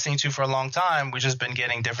 has been Destiny 2 for a long time. We've just been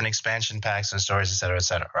getting different expansion packs and stories, et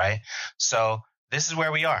cetera, right? So this is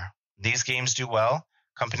where we are. These games do well.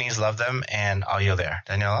 Companies love them, and I'll yield there.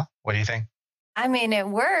 Daniela, what do you think? I mean, it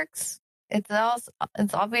works.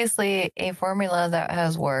 It's obviously a formula that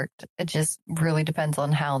has worked. It just really depends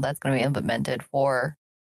on how that's going to be implemented for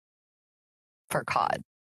COD.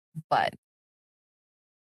 But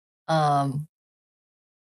and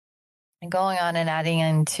going on and adding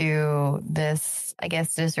into this, I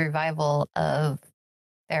guess, this revival of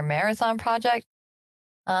their marathon project,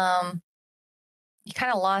 you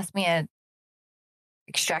kind of lost me at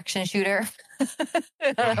extraction shooter.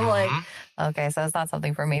 I'm like, okay, so it's not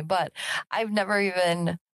something for me. But I've never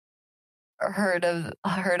even heard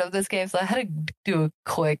of this game, so I had to do a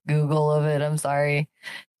quick Google of it. I'm sorry.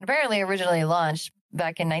 Apparently, originally launched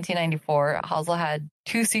back in 1994, it also had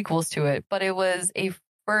 2 sequels to it, but it was a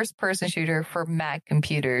first-person shooter for Mac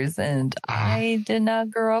computers, and I did not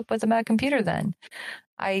grow up with a Mac computer then.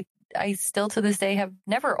 I still to this day have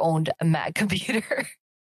never owned a Mac computer,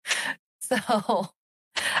 so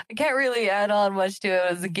I can't really add on much to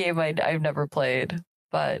it as a game I've never played.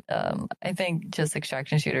 But I think just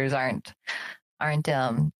extraction shooters aren't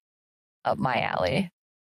up my alley.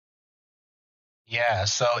 Yeah,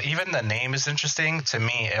 so even the name is interesting. To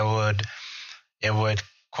me, it would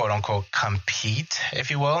quote unquote compete,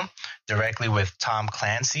 if you will, directly with Tom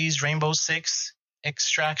Clancy's Rainbow Six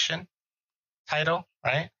Extraction title,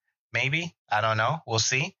 right? Maybe. I don't know. We'll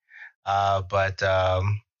see. But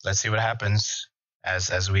let's see what happens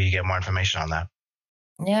as we get more information on that.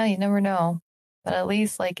 Yeah, you never know. But at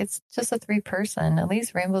least it's just a 3-person. At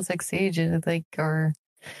least Rainbow Six Siege is or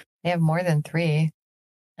they have more than 3.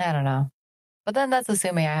 I don't know. But then that's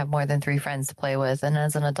assuming I have more than 3 friends to play with. And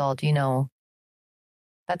as an adult,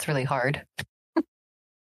 that's really hard.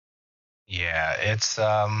 Yeah, it's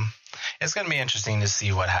going to be interesting to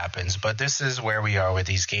see what happens. But this is where we are with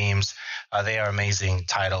these games. They are amazing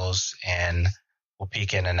titles, and we'll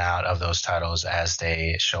peek in and out of those titles as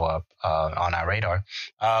they show up on our radar.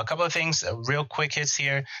 A couple of things, real quick hits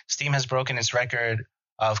here. Steam has broken its record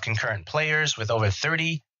of concurrent players with over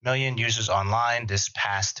 30 million users online this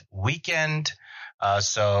past weekend.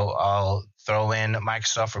 So I'll throw in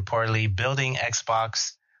Microsoft reportedly building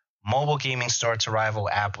Xbox mobile gaming store to rival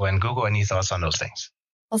Apple and Google. Any thoughts on those things?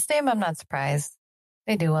 Well, Steam, I'm not surprised.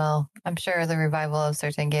 They do well. I'm sure the revival of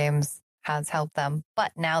certain games has helped them.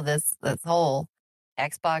 But now this whole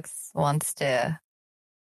Xbox wants to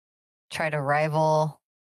try to rival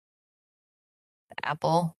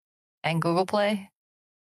Apple and Google Play.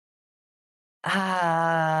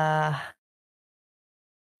 I'm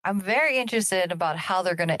very interested about how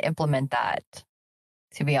they're going to implement that,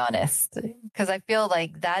 to be honest, because I feel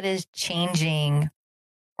like that is changing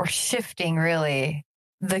or shifting really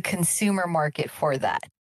the consumer market for that.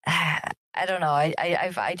 I don't know.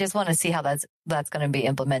 I just want to see how that's going to be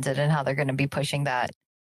implemented and how they're going to be pushing that.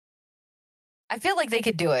 I feel like they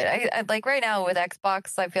could do it. I like right now with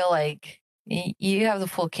Xbox, I feel like you have the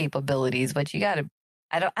full capabilities, but you got to.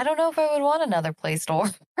 I don't know if I would want another Play Store,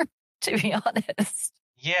 to be honest.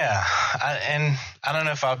 Yeah, and I don't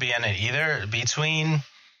know if I'll be in it either. Between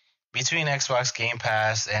Xbox Game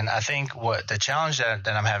Pass and I think what the challenge that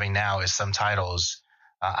I'm having now is some titles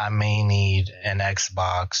I may need an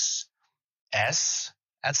Xbox S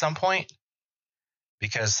at some point,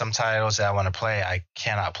 because some titles that I want to play, I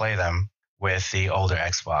cannot play them with the older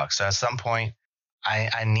Xbox. So at some point,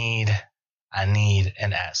 I need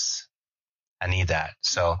an S. I need that.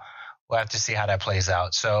 So we'll have to see how that plays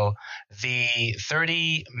out. So the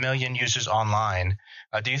 30 million users online,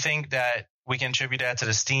 do you think that we can attribute that to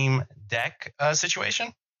the Steam Deck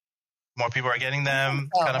situation? More people are getting I think them,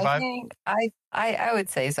 so. kind of I vibe. think I would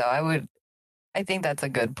say so. I think that's a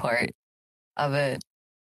good part of it,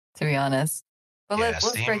 to be honest. But Yeah,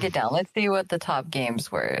 let's break Steam. it down. Let's see what the top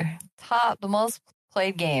games were. The most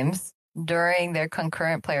played games during their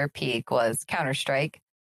concurrent player peak was Counter-Strike.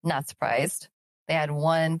 Not surprised. They had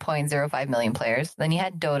 1.05 million players. Then you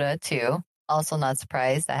had Dota 2. Also not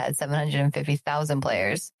surprised. That had 750,000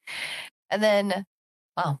 players. And then,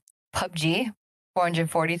 wow, PUBG,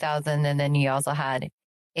 440,000. And then you also had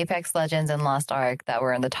Apex Legends and Lost Ark that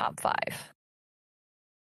were in the top 5.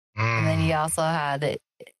 And then you also had,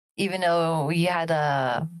 even though you had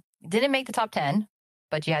didn't make the top 10,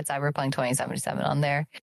 but you had Cyberpunk 2077 on there.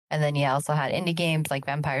 And then you also had indie games like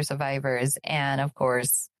Vampire Survivors and, of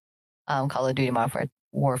course, Call of Duty Modern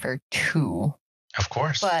Warfare 2. Of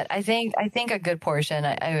course. But I think a good portion,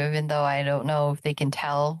 even though I don't know if they can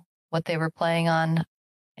tell what they were playing on,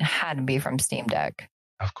 it had to be from Steam Deck.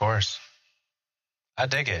 Of course. I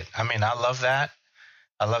dig it. I mean, I love that.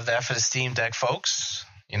 I love that for the Steam Deck folks.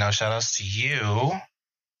 You know, shout outs to you.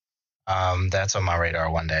 That's on my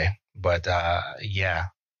radar one day. But yeah.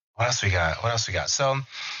 What else we got? So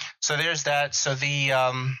there's that. So the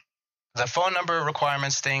phone number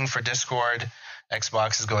requirements thing for Discord,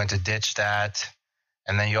 Xbox is going to ditch that.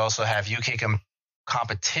 And then you also have UK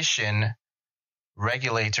competition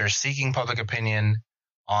regulators seeking public opinion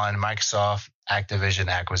on Microsoft Activision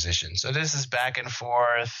acquisition. So this is back and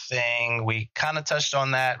forth thing. We kind of touched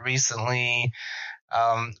on that recently.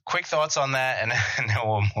 Quick thoughts on that, and then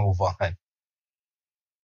we'll move on.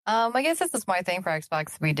 I guess it's a smart thing for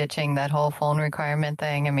Xbox to be ditching that whole phone requirement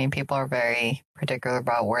thing. I mean, people are very particular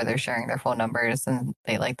about where they're sharing their phone numbers, and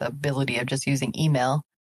they like the ability of just using email,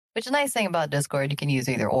 which is a nice thing about Discord. You can use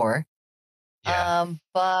either or. Yeah.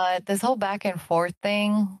 But this whole back and forth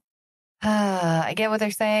thing, I get what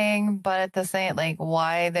they're saying, but at the same, like,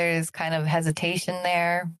 why there's kind of hesitation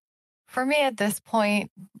there. For me at this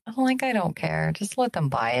point, I'm like, I don't care. Just let them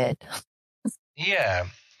buy it. Yeah.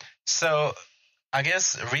 So I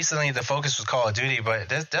guess recently the focus was Call of Duty, but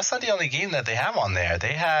that's not the only game that they have on there.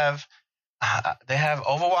 They have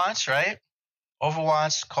Overwatch, right?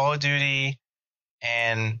 Overwatch, Call of Duty,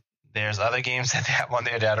 and there's other games that they have on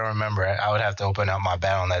there that I don't remember. I would have to open up my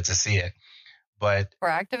Battle.net to see it. But For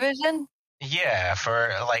Activision? yeah,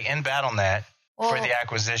 for like in Battle.net for the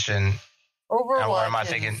acquisition. Overwatch. Or am I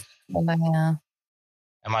thinking? Yeah.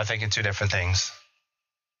 Am I thinking two different things?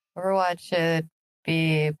 Overwatch should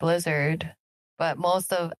be Blizzard, but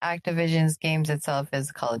most of Activision's games itself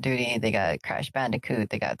is Call of Duty. They got Crash Bandicoot,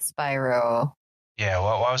 they got Spyro. Yeah,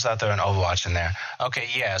 why was I throwing Overwatch in there? Okay,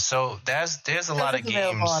 yeah, so there's a lot of games.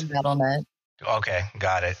 Available on Battle.net. Okay,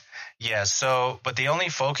 got it. Yeah, so, but the only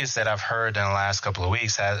focus that I've heard in the last couple of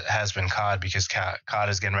weeks has been COD, because COD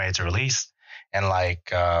is getting ready to release in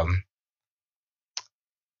like a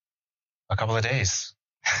couple of days.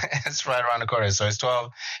 It's right around the corner. So it's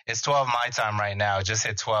 12 my time right now. It just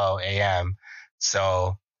hit 12 a.m.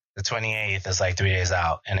 So the 28th is like 3 days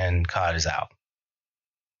out, and then COD is out.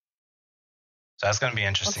 So that's going to be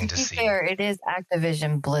interesting to see. Fair, it is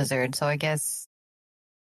Activision Blizzard, so I guess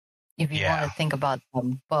if you want to think about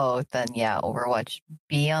them both, then yeah, Overwatch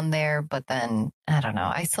be on there. But then I don't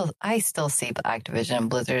know. I still see Activision and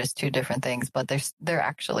Blizzard as two different things, but they're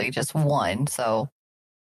actually just one. So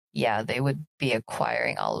yeah, they would be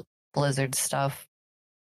acquiring all Blizzard stuff.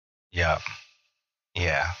 Yeah.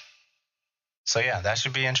 So yeah, that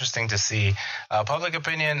should be interesting to see. Public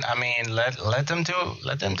opinion, I mean, let them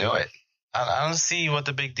do it. I don't see what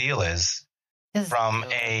the big deal is. From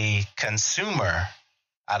a consumer,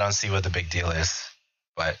 I don't see what the big deal is,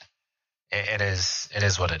 but it is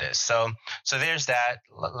what it is. So there's that.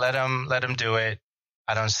 Let them do it.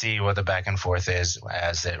 I don't see what the back and forth is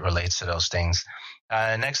as it relates to those things.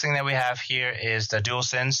 Next thing that we have here is the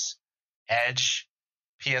DualSense Edge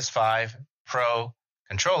PS5 Pro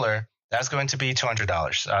controller. That's going to be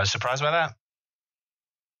 $200. Surprised by that?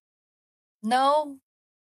 No.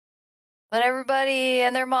 But everybody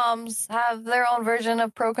and their moms have their own version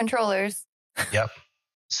of Pro controllers. Yep.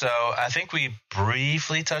 So I think we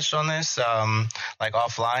briefly touched on this, like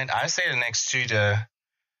offline. I say the next 2 to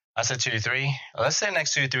 3. Let's say the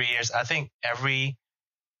next 2 to 3 years. I think every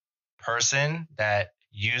person that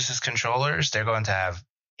uses controllers, they're going to have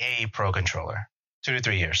a Pro controller. 2 to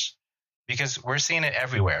 3 years, because we're seeing it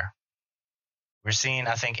everywhere. We're seeing,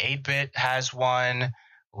 I think 8-Bit has one.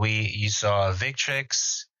 You saw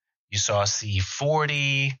Victrix. You saw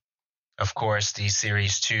C40, of course, the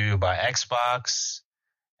Series 2 by Xbox.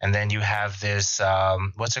 And then you have this,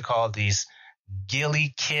 what's it called? These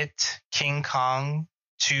Ghillie Kit King Kong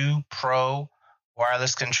 2 Pro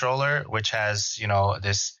wireless controller, which has,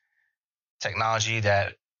 this technology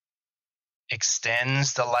that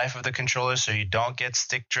extends the life of the controller so you don't get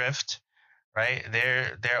stick drift, right?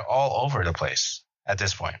 They're all over the place at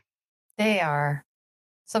this point. They are.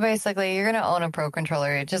 So basically, you're going to own a Pro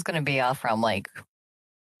controller. It's just going to be off from like,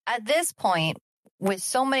 at this point, with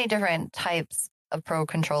so many different types of Pro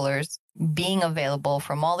controllers being available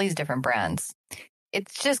from all these different brands,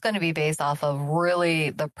 it's just going to be based off of really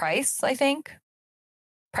the price, I think.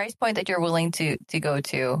 Price point that you're willing to go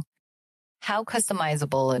to, how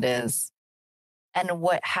customizable it is, and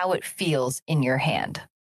how it feels in your hand.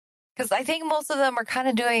 Because I think most of them are kind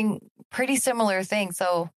of doing pretty similar things.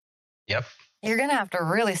 So yep, you're going to have to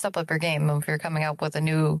really step up your game if you're coming up with a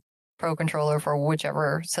new Pro controller for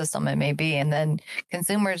whichever system it may be. And then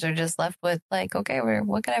consumers are just left with like, okay,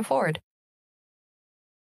 what can I afford?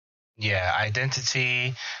 Yeah,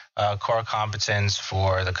 identity, core competence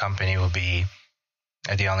for the company will be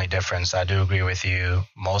the only difference. I do agree with you.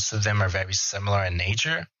 Most of them are very similar in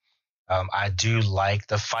nature. I do like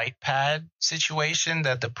the fight pad situation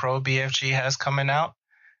that the Pro BFG has coming out.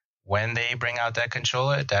 When they bring out that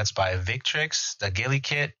controller, that's by Victrix. The Ghillie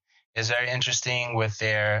kit is very interesting with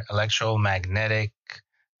their electromagnetic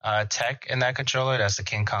tech in that controller. That's the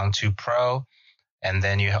King Kong 2 Pro. And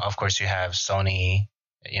then of course, you have Sony,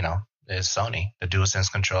 there's Sony. The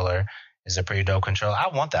DualSense controller is a pretty dope controller. I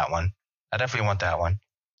want that one. I definitely want that one.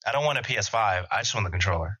 I don't want a PS5. I just want the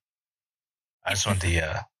controller. I just want the,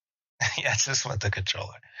 yeah, I just want the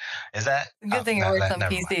controller. Is that? Good thing it works on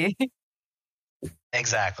PC.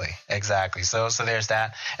 Exactly. So there's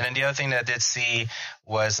that. And then the other thing that I did see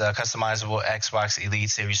was customizable Xbox Elite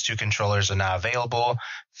Series 2 controllers are now available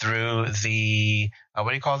through the, what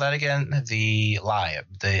do you call that again? The Lab,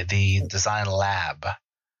 the Design Lab,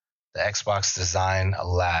 the Xbox Design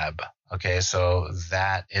Lab. Okay, so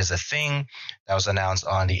that is a thing that was announced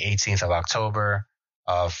on the 18th of October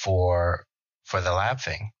for the lab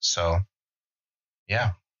thing. So,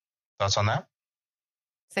 yeah, thoughts on that?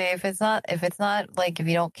 Say if it's not like, if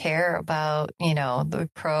you don't care about, the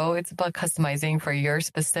Pro, it's about customizing for your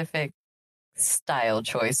specific style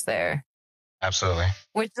choice there. Absolutely.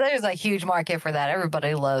 Which there's a huge market for that.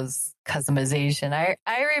 Everybody loves customization.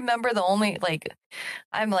 I remember the only,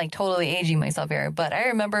 I'm totally aging myself here, but I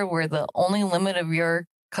remember where the only limit of your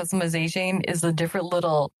customization is the different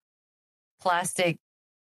little plastic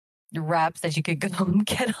wraps that you could go and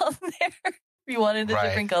get on there. If you wanted a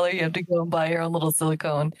different color, you have to go and buy your own little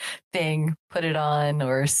silicone thing, put it on,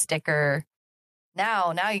 or a sticker.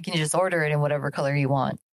 Now you can just order it in whatever color you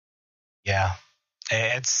want. Yeah.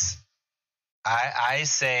 I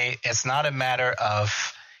say it's not a matter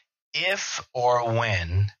of if or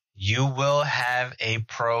when you will have a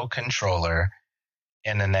Pro controller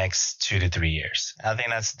in the next 2 to 3 years. I think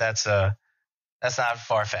that's not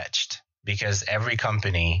far-fetched because every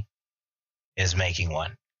company is making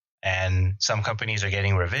one. And some companies are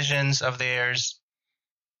getting revisions of theirs.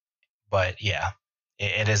 But yeah,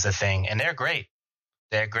 it is a thing. And they're great.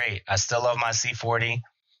 They're great. I still love my C40.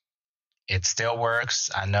 It still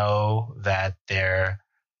works. I know that there's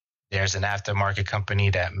an aftermarket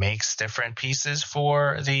company that makes different pieces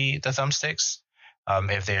for the thumbsticks.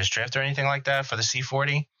 If there's drift or anything like that for the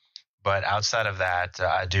C40. But outside of that,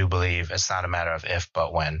 I do believe it's not a matter of if,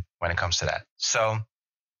 but when it comes to that. So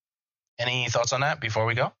any thoughts on that before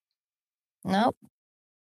we go? Nope.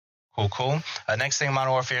 Cool. Next thing,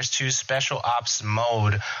 Modern Warfare 2 Special Ops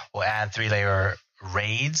Mode will add 3-layer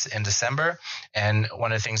raids in December. And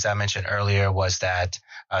one of the things I mentioned earlier was that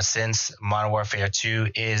since Modern Warfare 2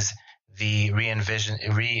 is the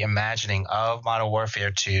reimagining of Modern Warfare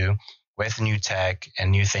 2 with new tech and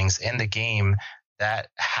new things in the game, that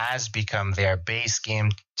has become their base game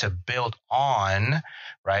to build on,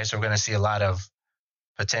 right? So we're going to see a lot of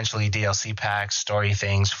potentially DLC packs, story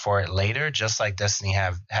things for it later, just like Destiny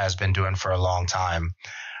has been doing for a long time.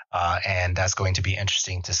 And that's going to be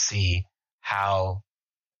interesting to see how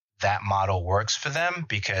that model works for them,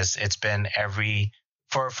 because it's been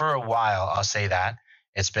for a while, I'll say that,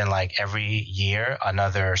 it's been like every year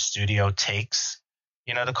another studio takes,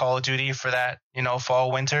 the Call of Duty for that,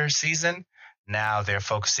 fall, winter season. Now they're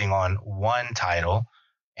focusing on one title,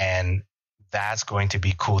 and that's going to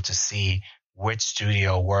be cool to see which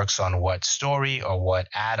studio works on what story or what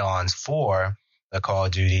add-ons for the Call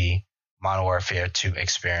of Duty Modern Warfare 2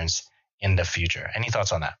 experience in the future. Any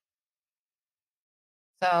thoughts on that?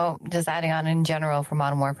 So just adding on in general for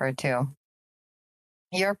Modern Warfare 2,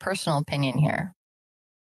 your personal opinion here,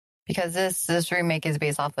 because this remake is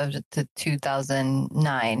based off of the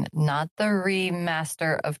 2009, not the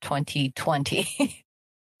remaster of 2020.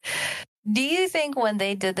 Do you think when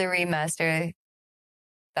they did the remaster,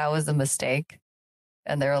 that was a mistake?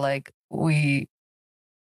 And they're like, we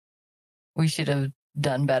should have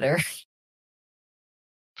done better.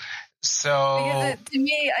 So Because to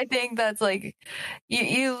me, I think that's like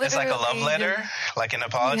you literally. It's like a love letter, like an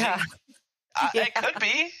apology. Yeah. It could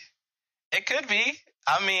be. It could be.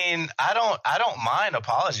 I mean, I don't mind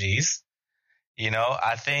apologies.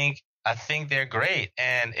 I think they're great,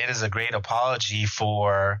 and it is a great apology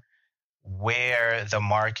for where the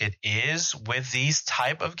market is with these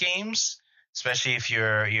type of games, especially if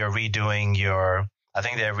you're redoing I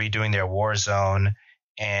think they're redoing their Warzone,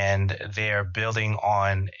 and they're building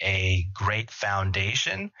on a great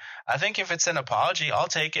foundation. I think if it's an apology, I'll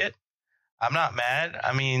take it. I'm not mad.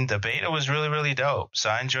 I mean, the beta was really, really dope. So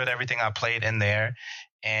I enjoyed everything I played in there.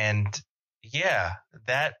 And yeah,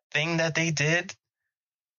 that thing that they did,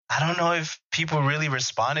 I don't know if people really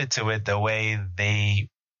responded to it the way they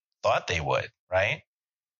thought they would, right?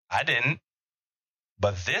 I didn't.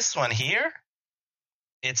 But this one here,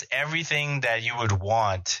 it's everything that you would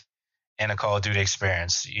want in a Call of Duty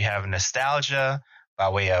experience. You have nostalgia by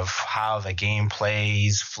way of how the game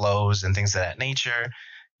plays, flows, and things of that nature.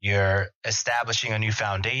 You're establishing a new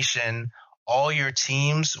foundation. All your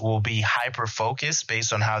teams will be hyper-focused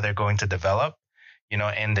based on how they're going to develop,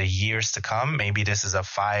 in the years to come. Maybe this is a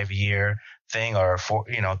 5-year thing or a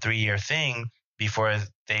 3-year thing before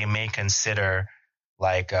they may consider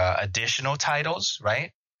like additional titles,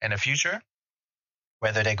 right, in the future,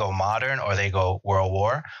 whether they go modern or they go World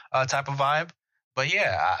War type of vibe. But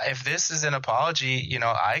yeah, if this is an apology,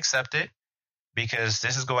 I accept it, because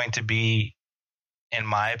this is going to be, in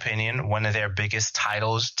my opinion, one of their biggest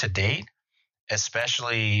titles to date,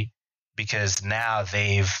 especially because now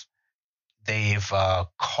they've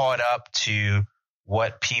caught up to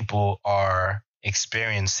what people are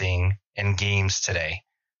experiencing in games today.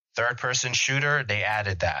 Third-person shooter, they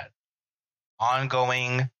added that.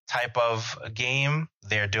 Ongoing type of game,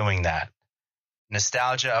 they're doing that.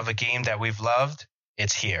 Nostalgia of a game that we've loved,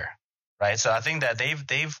 it's here, right? So I think that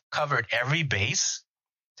they've covered every base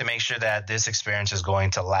to make sure that this experience is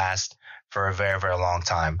going to last for a very, very long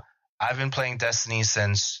time. I've been playing Destiny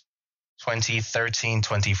since 2013,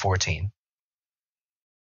 2014.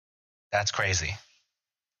 That's crazy,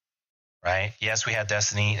 right? Yes, we had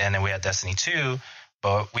Destiny, and then we had Destiny 2,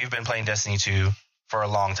 but we've been playing Destiny 2 for a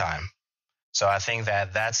long time. So I think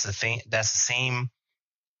that that's the thing. That's the same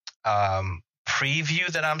preview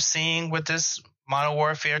that I'm seeing with this Modern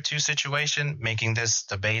Warfare 2 situation, making this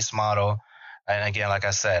the base model. And again, like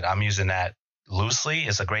I said, I'm using that loosely.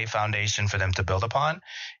 It's a great foundation for them to build upon.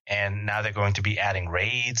 And now they're going to be adding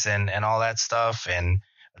raids and all that stuff, and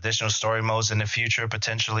additional story modes in the future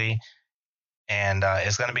potentially. And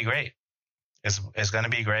it's going to be great. It's going to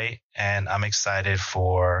be great. And I'm excited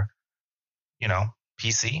for,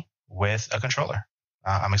 PC with a controller.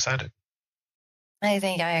 I'm excited. I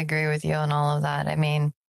think I agree with you on all of that. I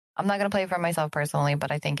mean, I'm not going to play it for myself personally,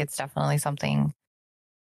 but I think it's definitely something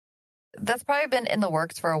that's probably been in the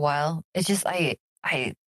works for a while. It's just I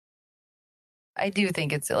do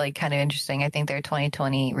think it's like kind of interesting. I think their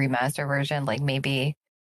 2020 remaster version, like maybe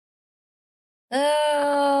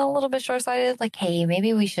a little bit short-sighted. Like, hey,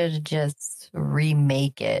 maybe we should just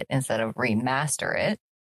remake it instead of remaster it,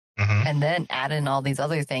 and then add in all these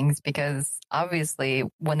other things. Because obviously,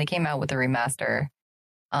 when they came out with the remaster,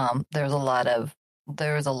 there was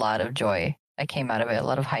a lot of joy that came out of it, a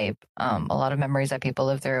lot of hype, a lot of memories that people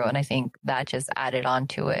lived through, and I think that just added on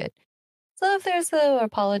to it. So if there's an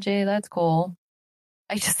apology, that's cool.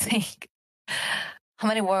 I just think, how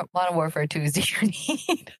many Modern Warfare 2s do you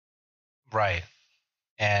need? Right.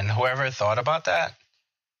 And whoever thought about that,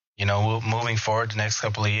 moving forward the next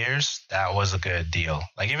couple of years, that was a good deal.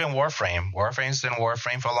 Like even Warframe's been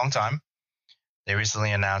Warframe for a long time. They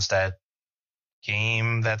recently announced that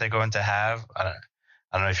game that they're going to have. I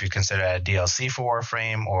don't know if you consider it a DLC for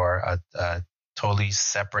Warframe or a totally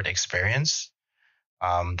separate experience.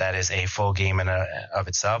 That is a full game in of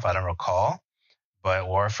itself. I don't recall, but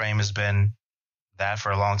Warframe has been that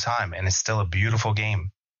for a long time, and it's still a beautiful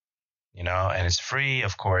game. And it's free.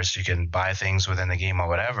 Of course, you can buy things within the game or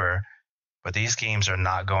whatever, but these games are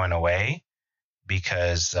not going away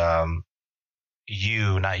because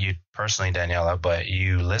you, not you personally, Daniela, but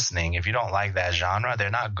you listening, if you don't like that genre,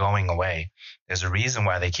 they're not going away. There's a reason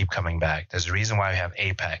why they keep coming back. There's a reason why we have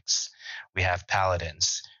Apex, we have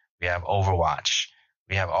Paladins, we have Overwatch,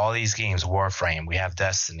 we have all these games, Warframe, we have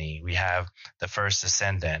Destiny, we have The First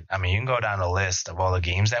Descendant. I mean, you can go down the list of all the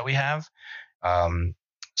games that we have.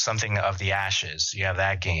 Something of the Ashes, you have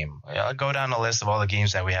that game. Go down the list of all the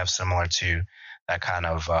games that we have similar to that kind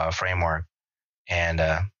of framework, and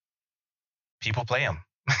people play them,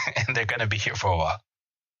 and they're going to be here for a while.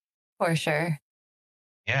 For sure.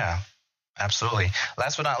 Yeah. Absolutely.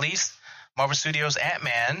 Last but not least, Marvel Studios'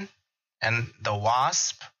 Ant-Man and the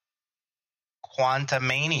Wasp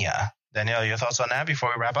Quantumania. Danielle, your thoughts on that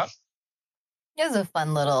before we wrap up? It was a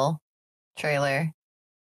fun little trailer.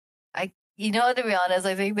 To be honest,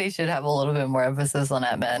 I think they should have a little bit more emphasis on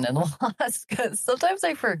Ant-Man and Wasp, because sometimes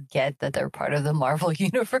I forget that they're part of the Marvel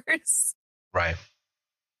universe. Right.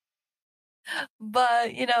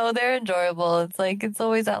 But, they're enjoyable. It's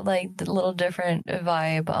always that little different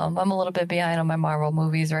vibe. I'm a little bit behind on my Marvel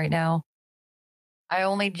movies right now. I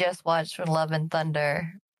only just watched Love and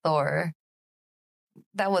Thunder, Thor.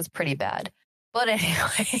 That was pretty bad. But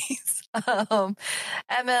anyways, Ant-Man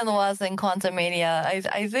and the Wasp and Quantumania,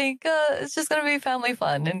 I think it's just going to be family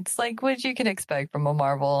fun. And it's like what you can expect from a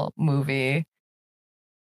Marvel movie.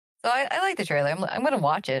 So I like the trailer. I'm going to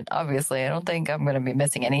watch it, obviously. I don't think I'm going to be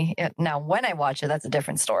missing any. Now, when I watch it, that's a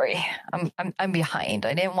different story. I'm behind.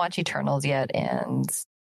 I didn't watch Eternals yet, and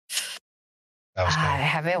that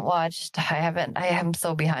was I am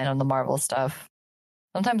so behind on the Marvel stuff.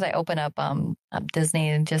 Sometimes I open up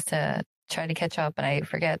Disney just to try to catch up, and I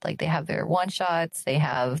forget, they have their one-shots, they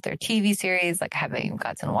have their TV series. I haven't even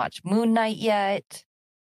gotten to watch Moon Knight yet.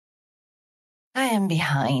 I am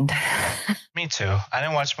behind. Me too. I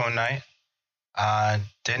didn't watch Moon Knight.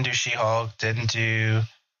 Didn't do She-Hulk. Didn't do...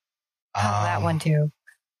 that one too.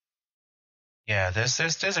 Yeah, there's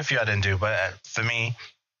a few I didn't do, but for me,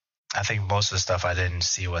 I think most of the stuff I didn't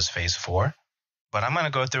see was Phase 4. But I'm going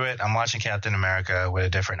to go through it. I'm watching Captain America with a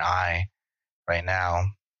different eye right now.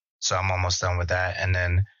 So I'm almost done with that. And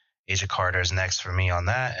then Agent Carter is next for me on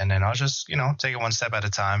that. And then I'll just, take it one step at a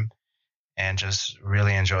time and just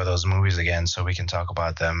really enjoy those movies again so we can talk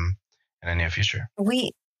about them in the near future.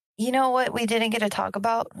 You know what we didn't get to talk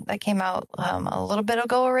about that came out a little bit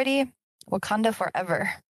ago already? Wakanda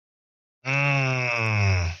Forever.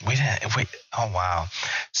 We didn't. Oh, wow.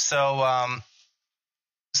 So,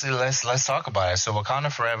 let's talk about it. So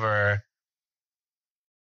Wakanda Forever,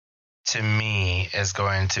 to me, is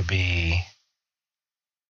going to be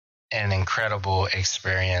an incredible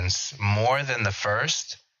experience, more than the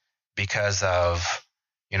first, because of,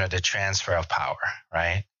 the transfer of power,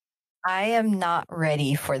 right? I am not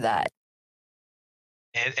ready for that.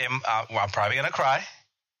 I'm probably going to cry.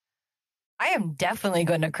 I am definitely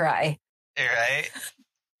going to cry. Right?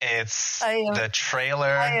 The trailer.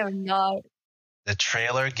 I am not. The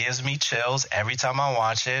trailer gives me chills every time I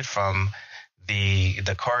watch it, from the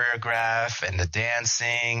choreograph and the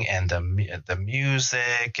dancing and the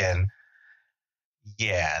music, and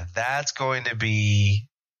yeah, that's going to be big.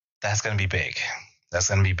 That's going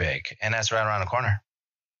to be big, and that's right around the corner.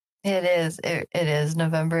 It is. It is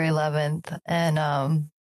November 11th, and I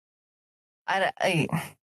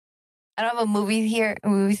don't have a movie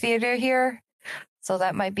theater here, so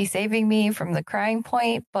that might be saving me from the crying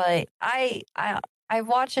point. But I've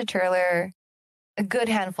watched a trailer a good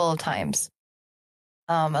handful of times,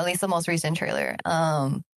 at least the most recent trailer.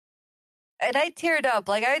 And I teared up.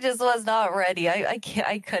 I just was not ready. I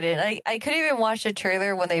couldn't. I couldn't even watch the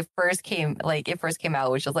trailer when it first came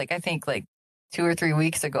out, which was I think 2 or 3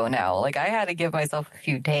 weeks ago now. I had to give myself a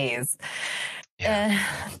few days. Yeah.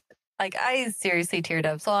 And I seriously teared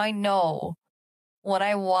up. So I know when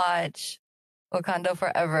I watch Wakanda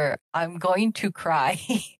Forever, I'm going to cry.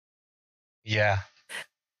 Yeah.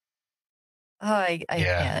 Oh, I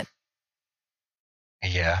can't.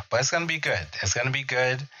 Yeah, but it's going to be good. It's going to be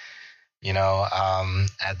good.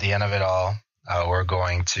 At the end of it all, we're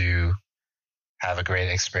going to have a great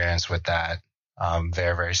experience with that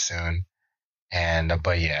very, very soon.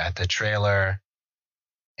 But yeah, the trailer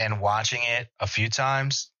and watching it a few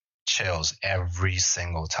times, chills every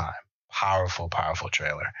single time. Powerful, powerful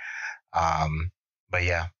trailer. But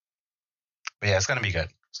yeah, it's going to be good.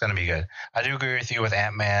 It's going to be good. I do agree with you with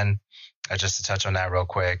Ant-Man. Just to touch on that real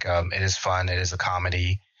quick, it is fun. It is a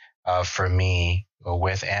comedy for me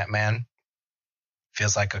with Ant-Man.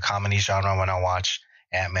 Feels like a comedy genre when I watch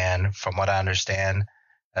Ant-Man. From what I understand,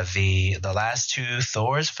 the last 2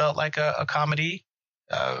 Thors felt like a comedy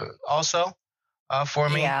also for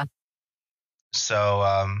me. Yeah.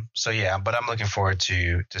 So yeah, but I'm looking forward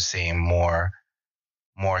to seeing more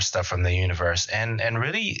stuff from the universe and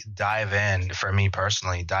really dive in, for me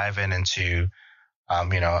personally, into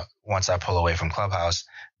once I pull away from Clubhouse,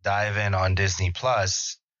 dive in on Disney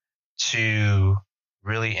Plus to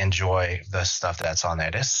really enjoy the stuff that's on there.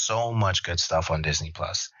 There's so much good stuff on Disney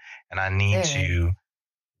Plus, and I need to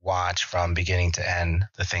watch from beginning to end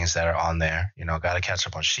the things that are on there. Got to catch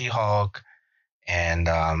up on She-Hulk and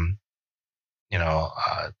the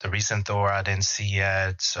recent Thor I didn't see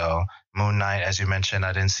yet. So Moon Knight, as you mentioned,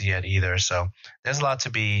 I didn't see yet either. So there's a lot to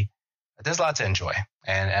be there's a lot to enjoy.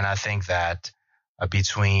 And I think that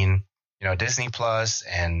between, Disney Plus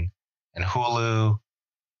and Hulu,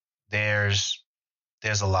 there's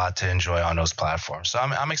a lot to enjoy on those platforms. So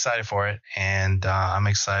I'm excited for it. And I'm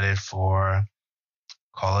excited for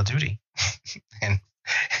Call of Duty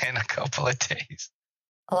in a couple of days.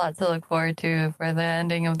 A lot to look forward to for the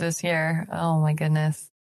ending of this year. Oh my goodness.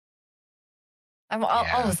 All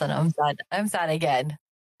of a sudden I'm sad. I'm sad again.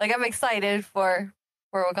 Like, I'm excited for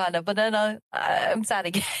Wakanda, but then I'm sad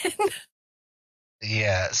again.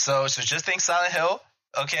 Yeah. So just think Silent Hill.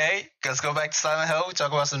 Okay, let's go back to Silent Hill. We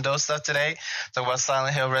talk about some dope stuff today. Talk about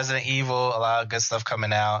Silent Hill, Resident Evil, a lot of good stuff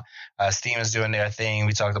coming out. Steam is doing their thing.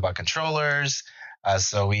 We talked about controllers.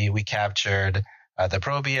 So we captured the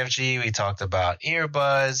Pro BFG. We talked about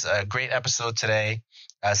earbuds. A great episode today.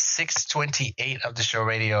 628 of the show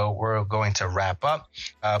radio. We're going to wrap up.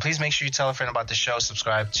 Please make sure you tell a friend about the show.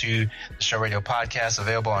 Subscribe to the show radio podcast,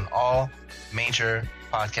 available on all major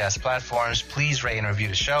podcast platforms. Please rate and review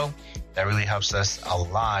the show. That really helps us a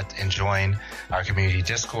lot in join our community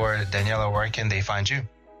Discord. Daniela, where can they find you?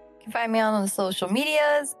 You can find me on the social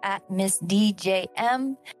medias at Miss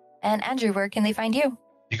DJM. And Andrew, where can they find you?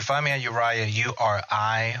 You can find me at Uriah,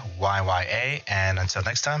 Uriyya. And until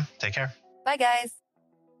next time, take care. Bye, guys.